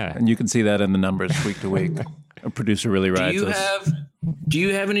nosedive. Yeah. And you can see that in the numbers week to week. A producer really rides us. Do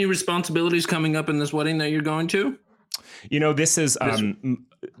you have any responsibilities coming up in this wedding that you're going to? You know, this is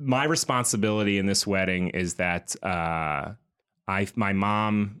my responsibility in this wedding is that my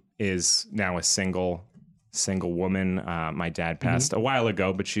mom is now a single woman. My dad passed a while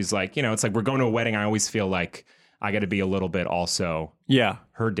ago, but she's like, you know, it's like we're going to a wedding. I always feel like I got to be a little bit also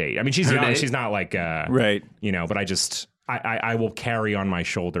her date. I mean, she's young. She's not like you know, but I will carry on my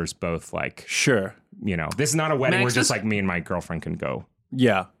shoulders both like you know, this is not a wedding where just like me and my girlfriend can go.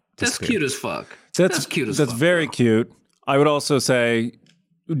 Yeah. That's cute as fuck. That's cute as fuck. That's very cute. I would also say,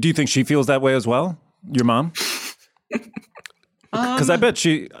 do you think she feels that way as well? Your mom? Because I bet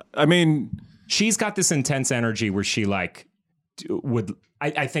she's got this intense energy where she like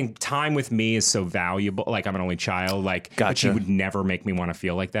I think time with me is so valuable. Like I'm an only child, like, but she would never make me want to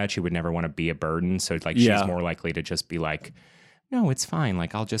feel like that. She would never want to be a burden. So like, she's more likely to just be like, no, it's fine.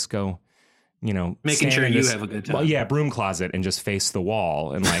 Like I'll just go, you know, making sure you have a good time. Well, yeah, broom closet and just face the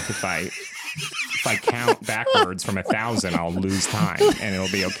wall. And like if I count backwards from 1,000, I'll lose time and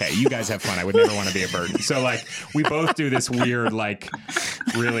it'll be okay. You guys have fun. I would never want to be a burden. So like we both do this weird, like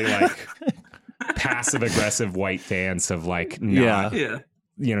really like passive aggressive white dance of like not,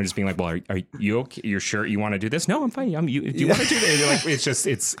 you know, just being like, well, are you okay? You're sure you want to do this? No, I'm fine. Do you want to do this? Like,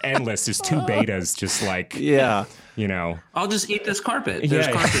 it's endless. There's two betas just like, you know, I'll just eat this carpet. There's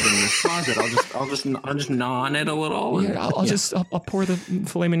carpet in this closet. I'll just gnaw on it a little. Yeah, I'll pour the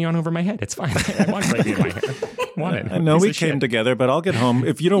filet mignon over my head. It's fine. I want gravy in my hair. I want it. I know we came together, but I'll get home.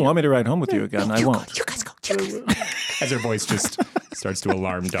 If you don't want me to ride home with you again, I won't. You guys go. As her voice just starts to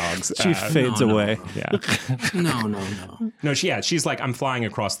alarm dogs. She fades away. Yeah. No. She's like, I'm flying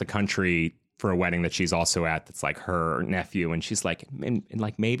across the country for a wedding that she's also at. That's like her nephew, and she's like, and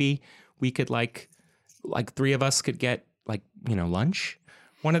like maybe we could like three of us could get like, you know, lunch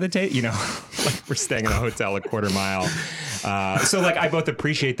one of the days, you know, like we're staying in a hotel a quarter mile. So like I both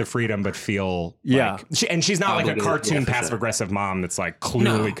appreciate the freedom, but feel like and she's not like a cartoon passive aggressive mom that's like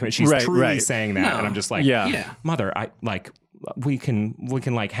clearly she's truly saying that, and I'm just like, mother, I like we can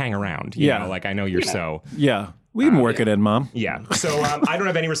like hang around, you know, like I know you're so we can work it in, Mom. Yeah. So I don't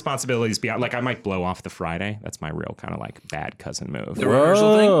have any responsibilities beyond, like, I might blow off the Friday. That's my real kind of like bad cousin move. The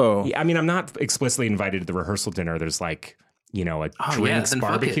rehearsal thing? Yeah, I mean, I'm not explicitly invited to the rehearsal dinner. There's like, you know, a drinks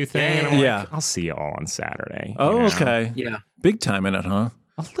barbecue thing. And I'm like, I'll see you all on Saturday. Oh, okay. Yeah. Big time in it, huh?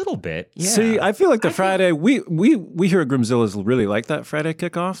 A little bit. Yeah. See, I feel like the Friday, we here at Grimzilla's really like that Friday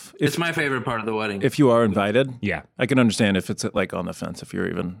kickoff. It's my favorite part of the wedding. If you are invited. Yeah. I can understand if it's like on the fence, if you're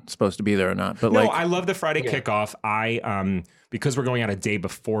even supposed to be there or not. But no, I love the Friday kickoff. I, because we're going out a day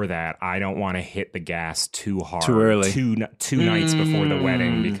before that, I don't want to hit the gas too hard. Too early. Two nights before the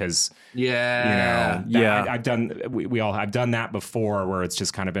wedding because, you know, I've done, I've done that before where it's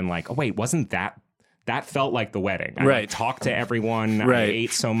just kind of been like, oh, wait, wasn't that felt like the wedding. I like, talked to everyone. I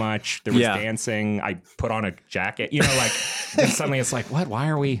ate so much. There was dancing. I put on a jacket. You know, like, then suddenly it's like, what? Why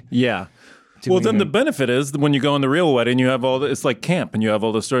are we? Yeah. Well, then the benefit is when you go on the real wedding, you have it's like camp, and you have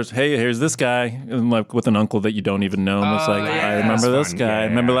all the stories. Hey, here's this guy, and like with an uncle that you don't even know. And it's like, I remember this guy.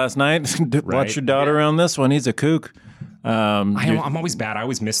 Remember last night? Watch your daughter around this one. He's a kook. I'm always bad. I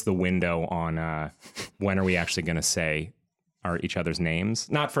always miss the window on when are we actually going to say each other's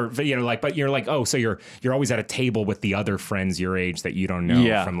names, not for, you know, like, but you're like, oh, so you're always at a table with the other friends your age that you don't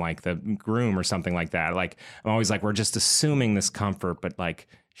know from like the groom or something like that. Like, I'm always like, we're just assuming this comfort, but like,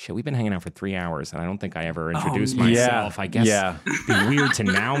 shit, we've been hanging out for 3 hours and I don't think I ever introduced myself. I guess it'd be weird to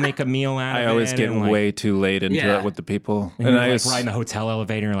now make a meal out of it. I always get way too late into it with the people. And I like ride in the hotel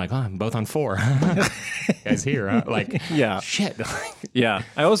elevator and you're like, oh, I'm both on 4. Guys here, huh? Like, shit. Yeah.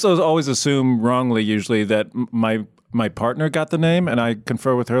 I also always assume wrongly usually that my partner got the name, and I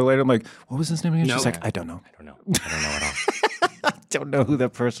confer with her later. I'm like, what was his name again? She's like, I don't know. I don't know at all. I don't know who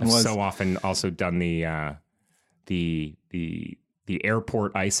that person was. So often also done the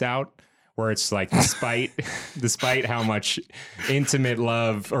airport ice out, where it's like despite how much intimate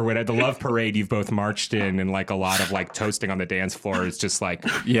love or whatever, the love parade you've both marched in, and like a lot of like toasting on the dance floor, is just like,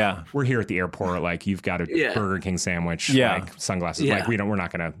 we're here at the airport, like you've got a Burger King sandwich, like sunglasses, like we're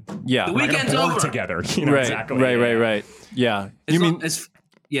not gonna the weekend's over together, you know, exactly. Right. Yeah.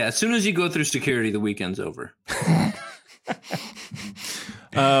 As soon as you go through security, the weekend's over.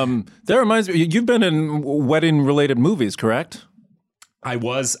 That reminds me, you've been in wedding related movies, correct? I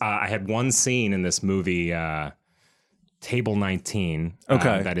was. I had one scene in this movie, Table 19.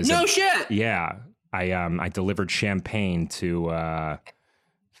 Okay, that is shit. Yeah, I delivered champagne to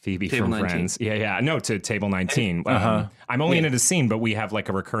Phoebe Table from 19. Friends. No, to Table 19. I'm only in a scene, but we have like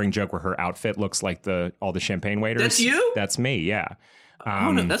a recurring joke where her outfit looks like all the champagne waiters. That's you? That's me. Yeah.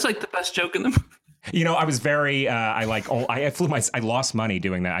 No, that's like the best joke in the movie. You know, I was very. I lost money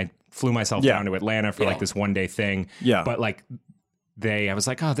doing that. I flew myself down to Atlanta for like this one day thing. Yeah, but like. I was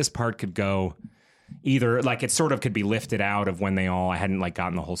like, oh, this part could go either, like it sort of could be lifted out of when I hadn't like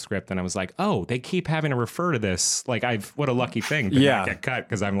gotten the whole script, and I was like, oh, they keep having to refer to this, like what a lucky thing to not get cut,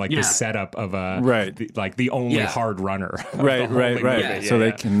 because I'm like the setup of the only hard runner. Right. So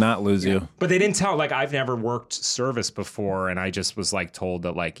they cannot lose you. But they didn't tell, like I've never worked service before, and I just was like told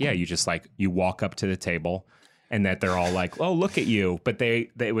that like, you just like, you walk up to the table. And that they're all like, oh, look at you. But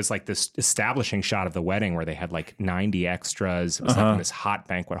it was like this establishing shot of the wedding where they had like 90 extras. It was like in this hot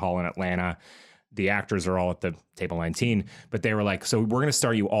banquet hall in Atlanta. The actors are all at the Table 19. But they were like, so we're going to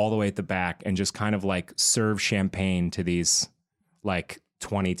start you all the way at the back and just kind of like serve champagne to these like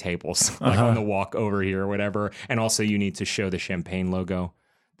 20 tables like on the walk over here or whatever. And also you need to show the champagne logo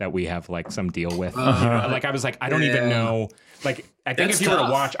that we have like some deal with. You know? Like I was like, I don't even know. Like I think if you were to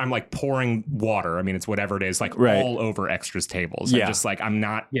watch, I'm like pouring water. I mean, it's whatever it is, like all over extras tables. I'm just like, I'm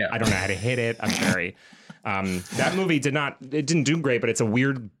not. I don't know how to hit it. I'm very. That movie didn't do great, but it's a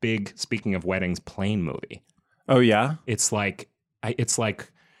weird, big. Speaking of weddings, plane movie. Oh yeah, it's like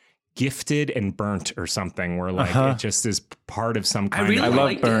Gifted and Burnt or something, where like it just is part of some kind. I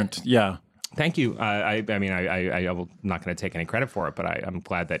love Burnt. Yeah. Thank you. I'm not going to take any credit for it, but I'm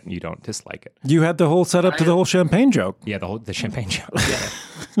glad that you don't dislike it. You had the whole setup to the whole champagne joke. Yeah, the champagne joke.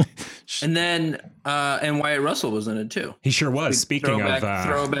 And then and Wyatt Russell was in it too. He sure was. Speaking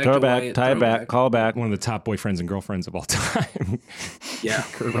throwback, tie back, call back. One of the top boyfriends and girlfriends of all time. Yeah,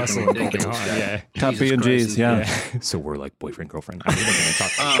 Kurt Russell and Goldie Hawn. Yeah, top B&Gs. Yeah. So we're like boyfriend girlfriend. I'm going to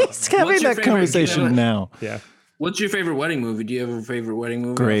talk. Let's having that conversation now. Yeah. What's your favorite wedding movie? Do you have a favorite wedding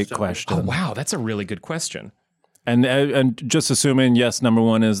movie? Great question. Oh, wow. That's a really good question. And just assuming, yes, number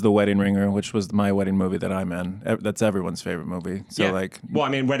one is The Wedding Ringer, which was my wedding movie that I'm in. That's everyone's favorite movie. So well, I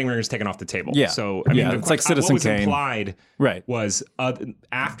mean, Wedding Ringer's taken off the table. Yeah. So I mean, it's like Citizen what was Kane. Implied Right. was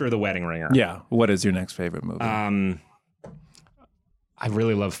after The Wedding Ringer. Yeah. What is your next favorite movie? I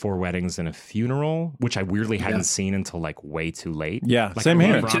really love Four Weddings and a Funeral, which I weirdly hadn't seen until like way too late. Yeah, like, same I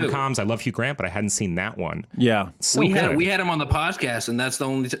here. love rom-coms. I love Hugh Grant, but I hadn't seen that one. Yeah, so we good. had him on the podcast, and that's the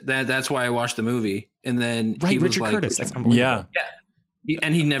only that's why I watched the movie. And then he was Richard like, Curtis. That's unbelievable.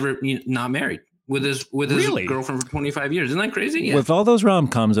 And he never not married with his girlfriend for 25 years. Isn't that crazy? Yeah. With all those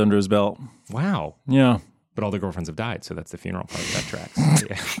rom-coms under his belt. Wow. Yeah. But all the girlfriends have died, so that's the funeral part of that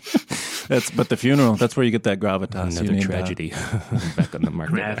tracks. But the funeral, that's where you get that gravitas. Another tragedy back on the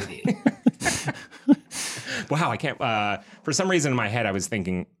market. Gravity. Wow, I can't. For some reason in my head, I was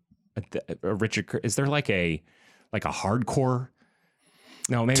thinking, Richard. Is there like a hardcore?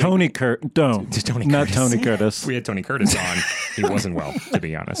 No, maybe Tony Curtis. Not Tony Curtis. We had Tony Curtis on. He wasn't well, to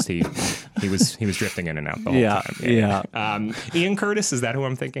be honest. He was drifting in and out the whole time. Yeah. Ian Curtis, is that who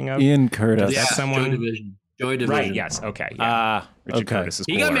I'm thinking of? Ian Curtis. Is that someone? Joy Division. Right. Yes. Okay. Yeah. Richard Curtis is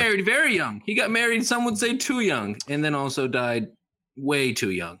He got married very young. He got married, some would say too young, and then also died way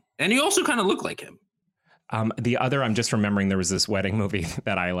too young. And he also kind of looked like him. The other, I'm just remembering there was this wedding movie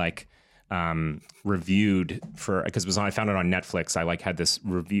that I reviewed for, because it was I found it on Netflix. I had this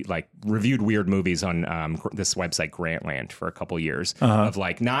reviewed weird movies on this website Grantland for a couple years of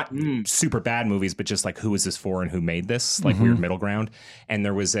not super bad movies, but just who is this for and who made this weird middle ground. And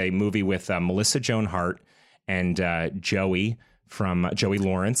there was a movie with Melissa Joan Hart and Joey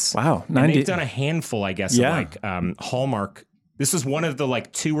Lawrence. Wow. And they've done a handful, I guess, of Hallmark. This was one of the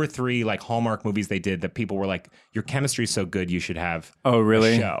 2 or 3 Hallmark movies they did that people were like, your chemistry is so good, you should have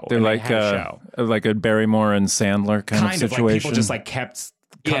really? a show. They're like a Barrymore and Sandler kind of situation. People just kept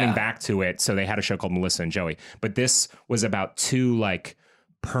coming back to it. So they had a show called Melissa and Joey. But this was about 2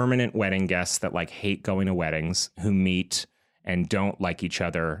 permanent wedding guests that hate going to weddings, who meet and don't like each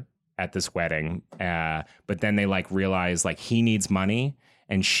other at this wedding. But then they realize he needs money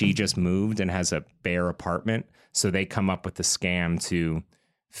and she just moved and has a bare apartment. So they come up with the scam to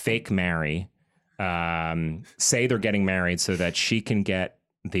fake marry, say they're getting married so that she can get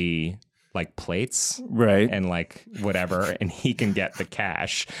the plates, right, and whatever, and he can get the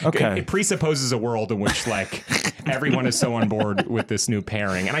cash. Okay, it presupposes a world in which everyone is so on board with this new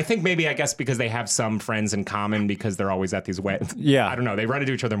pairing, and I think I guess because they have some friends in common because they're always at these weddings. Yeah, I don't know. They run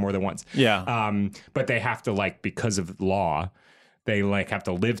into each other more than once. Yeah, but they have to because of law. They have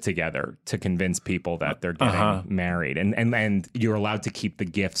to live together to convince people that they're getting married, and you're allowed to keep the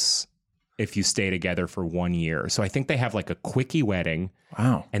gifts if you stay together for 1 year. So I think they have a quickie wedding,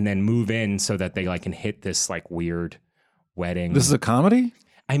 wow, and then move in so that they can hit this weird wedding. This is a comedy?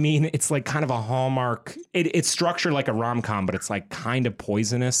 I mean, it's kind of a Hallmark. It's structured like a rom-com, but it's kind of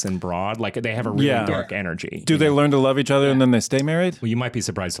poisonous and broad. They have a really dark energy. Do they learn to love each other and then they stay married? Well, you might be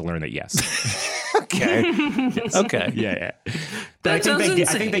surprised to learn that yes. Okay. Yes. Okay. Yeah. That I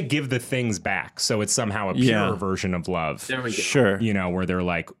think they give the things back, so it's somehow a pure version of love. There we go. Sure. Where they're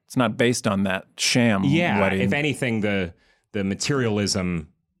it's not based on that sham wedding. If anything, the materialism,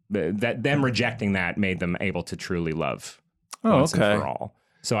 that them rejecting that made them able to truly love once and for all.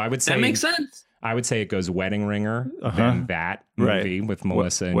 So I would say that makes sense. I would say it goes Wedding Ringer, then that movie with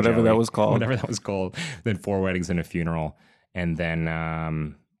Melissa and whatever Joey, that was called, then Four Weddings and a Funeral, and then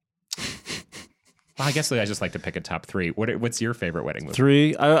I guess I just like to pick a top 3. What's your favorite wedding movie?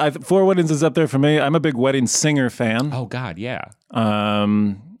 3. Four Weddings is up there for me. I'm a big Wedding Singer fan. Oh God, yeah.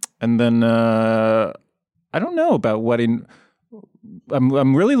 And then I don't know about Wedding.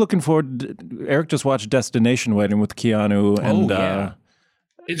 I'm really looking forward. Eric just watched Destination Wedding with Keanu, and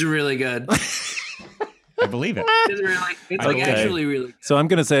it's really good. I believe it. It's actually really good. So I'm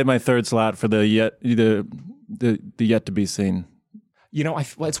going to say my third slot for the yet to be seen.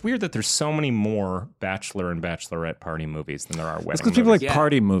 It's weird that there's so many more Bachelor and Bachelorette party movies than there are wedding movies. It's because people like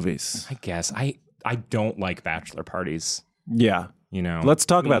party movies. I guess. I don't like bachelor parties. Yeah. Let's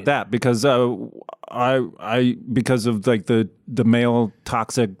talk about that because I because of the male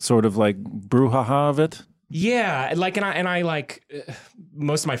toxic sort of brouhaha of it. Yeah, and I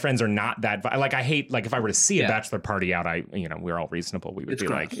most of my friends are not that. I hate if I were to see a bachelor party out, we're all reasonable. We would be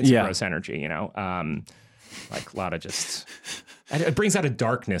gross. It's gross energy, a lot of just. It brings out a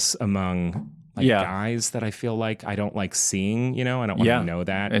darkness among guys that I feel I don't like seeing. I don't want to know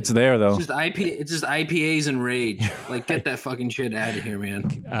that. It's there though. It's just IPAs and rage. Get that fucking shit out of here,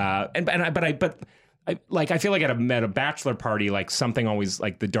 man. I feel at a bachelor party, something always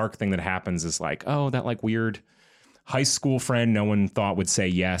the dark thing that happens is that weird high school friend no one thought would say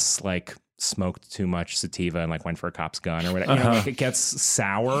yes, smoked too much sativa and like went for a cop's gun or whatever. You know, like it gets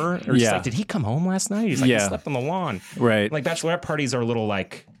sour. Or just like, did he come home last night? He's like, he slept on the lawn. Right. Like bachelorette parties are a little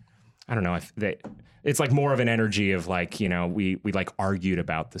like, I don't know if it's like more of an energy of like, you know, we like argued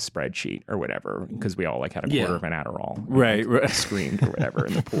about the spreadsheet or whatever because we all like had a quarter of an Adderall. Right. Screamed or whatever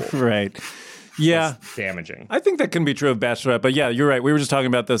in the pool. Right. Yeah. It's damaging. I think that can be true of bachelorette, but yeah, you're right. We were just talking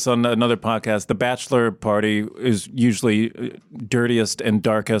about this on another podcast. The bachelor party is usually dirtiest and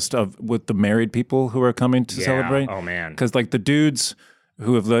darkest with the married people who are coming to celebrate. Oh man. Because like the dudes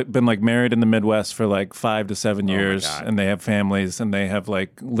who have been like married in the Midwest for like 5 to 7 years and they have families and they have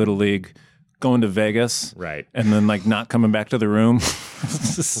like little league going to Vegas. Right. And then like not coming back to the room.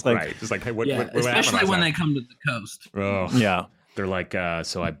 It's just like, right. Just like, hey, what especially when they come to the coast. Oh. Yeah. They're like,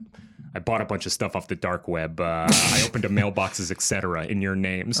 so I bought a bunch of stuff off the dark web. I opened a mailboxes, etc. in your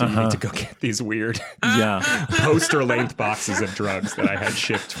name. So you need to go get these weird poster-length boxes of drugs that I had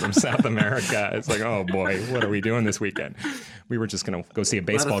shipped from South America. It's like, oh boy, what are we doing this weekend? We were just going to go see a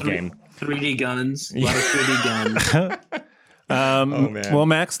baseball game. 3D guns. A lot of 3D guns. Man. Well,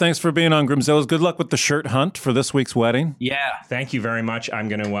 Max, thanks for being on Grimzilla's. Good luck with the shirt hunt for this week's wedding. Yeah. Thank you very much. I'm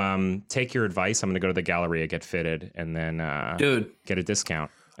going to take your advice. I'm going to go to the Galleria, get fitted, and then get a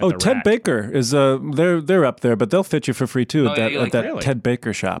discount. Oh, Ted Baker is they're up there, but they'll fit you for free too at that really? Ted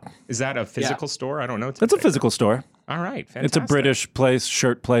Baker shop. Is that a physical store? I don't know. That's a physical store. All right, fantastic. It's a British place,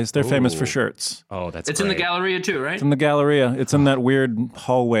 shirt place. They're famous for shirts. Oh, that's It's great. in the Galleria too, right? It's in the Galleria. It's in that weird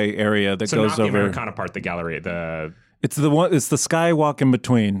hallway area that goes not the over. Americana part, the Galleria. It's the one. It's the skywalk in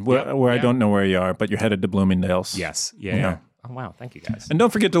between where I don't know where you are, but you're headed to Bloomingdale's. Yes. Yeah. Oh wow, thank you guys. And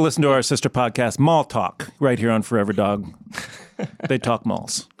don't forget to listen to our sister podcast, Mall Talk, right here on Forever Dog. They talk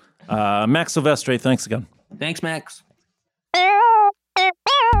malls. Max Silvestre, thanks again. Thanks, Max.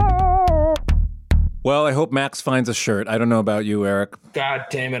 Well, I hope Max finds a shirt. I don't know about you, Eric. God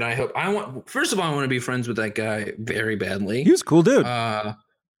damn it! First of all, I want to be friends with that guy very badly. He was a cool dude.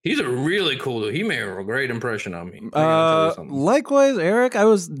 He's a really cool dude. He made a great impression on me. Likewise, Eric. I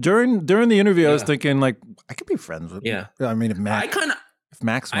was during the interview. I was thinking like I could be friends with. Yeah. I mean, if Max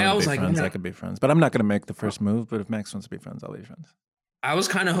wanted to be friends, I could be friends. But I'm not going to make the first move. But if Max wants to be friends, I'll be friends. I was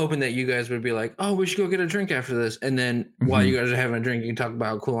kind of hoping that you guys would be like, "Oh, we should go get a drink after this," and then while you guys are having a drink, you can talk about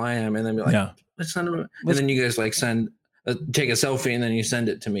how cool I am, and then be like, "Let's send him." And then you guys like take a selfie, and then you send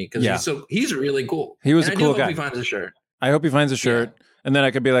it to me because he's really cool. He was a cool guy. I hope he finds a shirt. I hope he finds a shirt. And then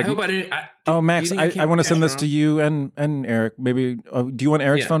I could be like, Max, I want to send this to you and Eric. Maybe, do you want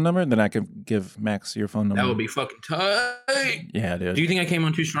Eric's phone number? Then I could give Max your phone number. That would be fucking tight. Yeah, dude. Do you think I came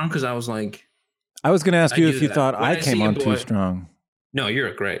on too strong? Because I was like, I was going to ask you if you thought I came on too strong. No,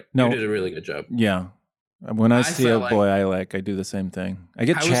 you're great. No, you did a really good job. Yeah. When I see a boy I do the same thing. I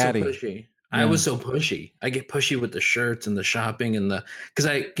get chatty. I was so pushy. I get pushy with the shirts and the shopping and because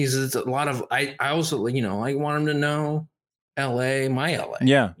it's a lot of, I also, I want him to know LA, my LA.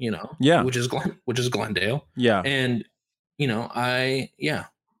 Yeah. Which is Glendale. Yeah. And,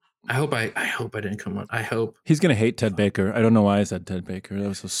 I hope I didn't come on. I hope he's gonna hate Ted Baker. I don't know why I said Ted Baker. That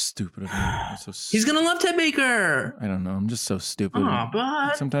was so stupid of me. He's gonna love Ted Baker. I don't know. I'm just so stupid.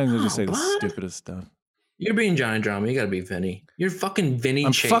 But sometimes I just say the stupidest stuff. You're being Johnny Drama. You gotta be Vinny. You're fucking Vinny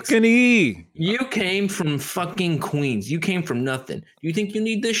I'm Chase. Fucking E. You came from fucking Queens. You came from nothing. You think you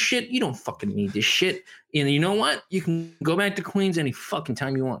need this shit? You don't fucking need this shit. And you know what? You can go back to Queens any fucking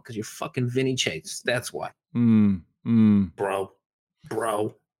time you want because you're fucking Vinny Chase. That's why. Bro.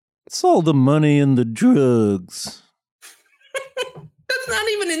 It's all the money and the drugs. That's not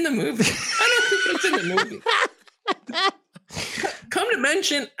even in the movie. I don't think that's in the movie. Come to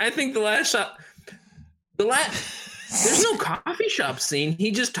mention, I think there's no coffee shop scene.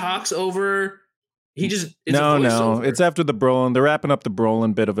 He just talks over. No. It's after the Brolin. They're wrapping up the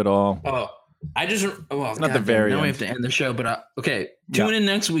Brolin bit of it all. Oh, it's not the very end. Now we have to end the show, but tune in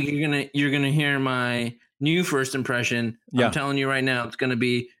next week. You're gonna hear my new first impression. Yeah. I'm telling you right now, it's gonna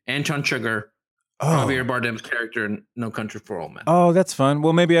be Anton Chigurh, Javier Bardem's character in No Country for Old Men. Oh, that's fun.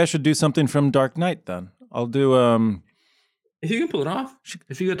 Well, maybe I should do something from Dark Knight then. I'll do If you can pull it off,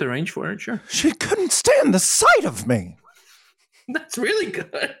 if you got the range for it, sure. She couldn't stand the sight of me. That's really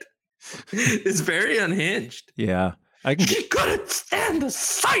good. It's very unhinged. Yeah. She couldn't stand the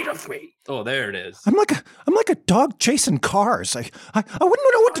sight of me. Oh, there it is. I'm like a dog chasing cars. I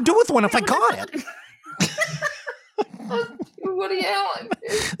wouldn't know what to do with one if I got it. Woody Allen.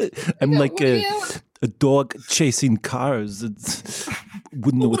 I'm like a dog chasing cars.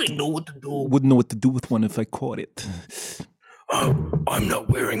 Wouldn't know what to do with one if I caught it. I'm not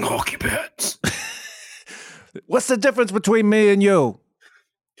wearing hockey pads. What's the difference between me and you?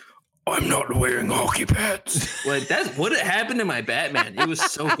 I'm not wearing hockey pads. Like that's what happened to my Batman. It was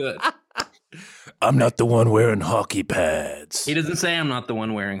so good. I'm not the one wearing hockey pads. He doesn't say I'm not the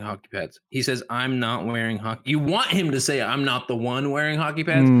one wearing hockey pads. He says I'm not wearing hockey. You want him to say I'm not the one wearing hockey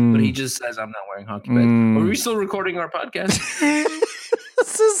pads, but he just says I'm not wearing hockey pads. Are we still recording our podcast?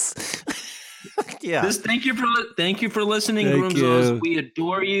 This is Thank you for listening, Groomswells. We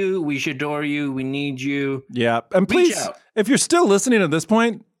adore you. We should adore you. We need you. Yeah, and please, if you're still listening at this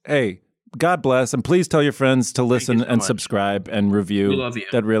point, hey, God bless, and please tell your friends to listen and subscribe and review. We love you.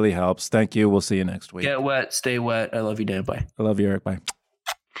 That really helps. Thank you. We'll see you next week. Get wet, stay wet. I love you, Dan. Bye. I love you, Eric. Bye.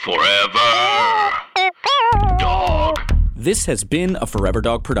 Forever Dog. This has been a Forever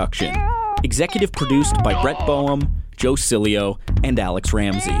Dog production. Executive produced by Brett Boehm, Joe Cilio, and Alex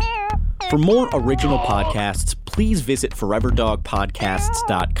Ramsey. For more original podcasts, please visit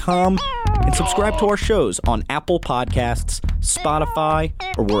foreverdogpodcasts.com and subscribe to our shows on Apple Podcasts, Spotify,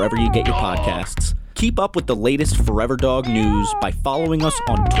 or wherever you get your podcasts. Keep up with the latest Forever Dog news by following us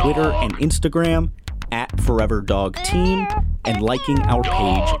on Twitter and Instagram @ForeverDogTeam and liking our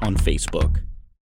page on Facebook.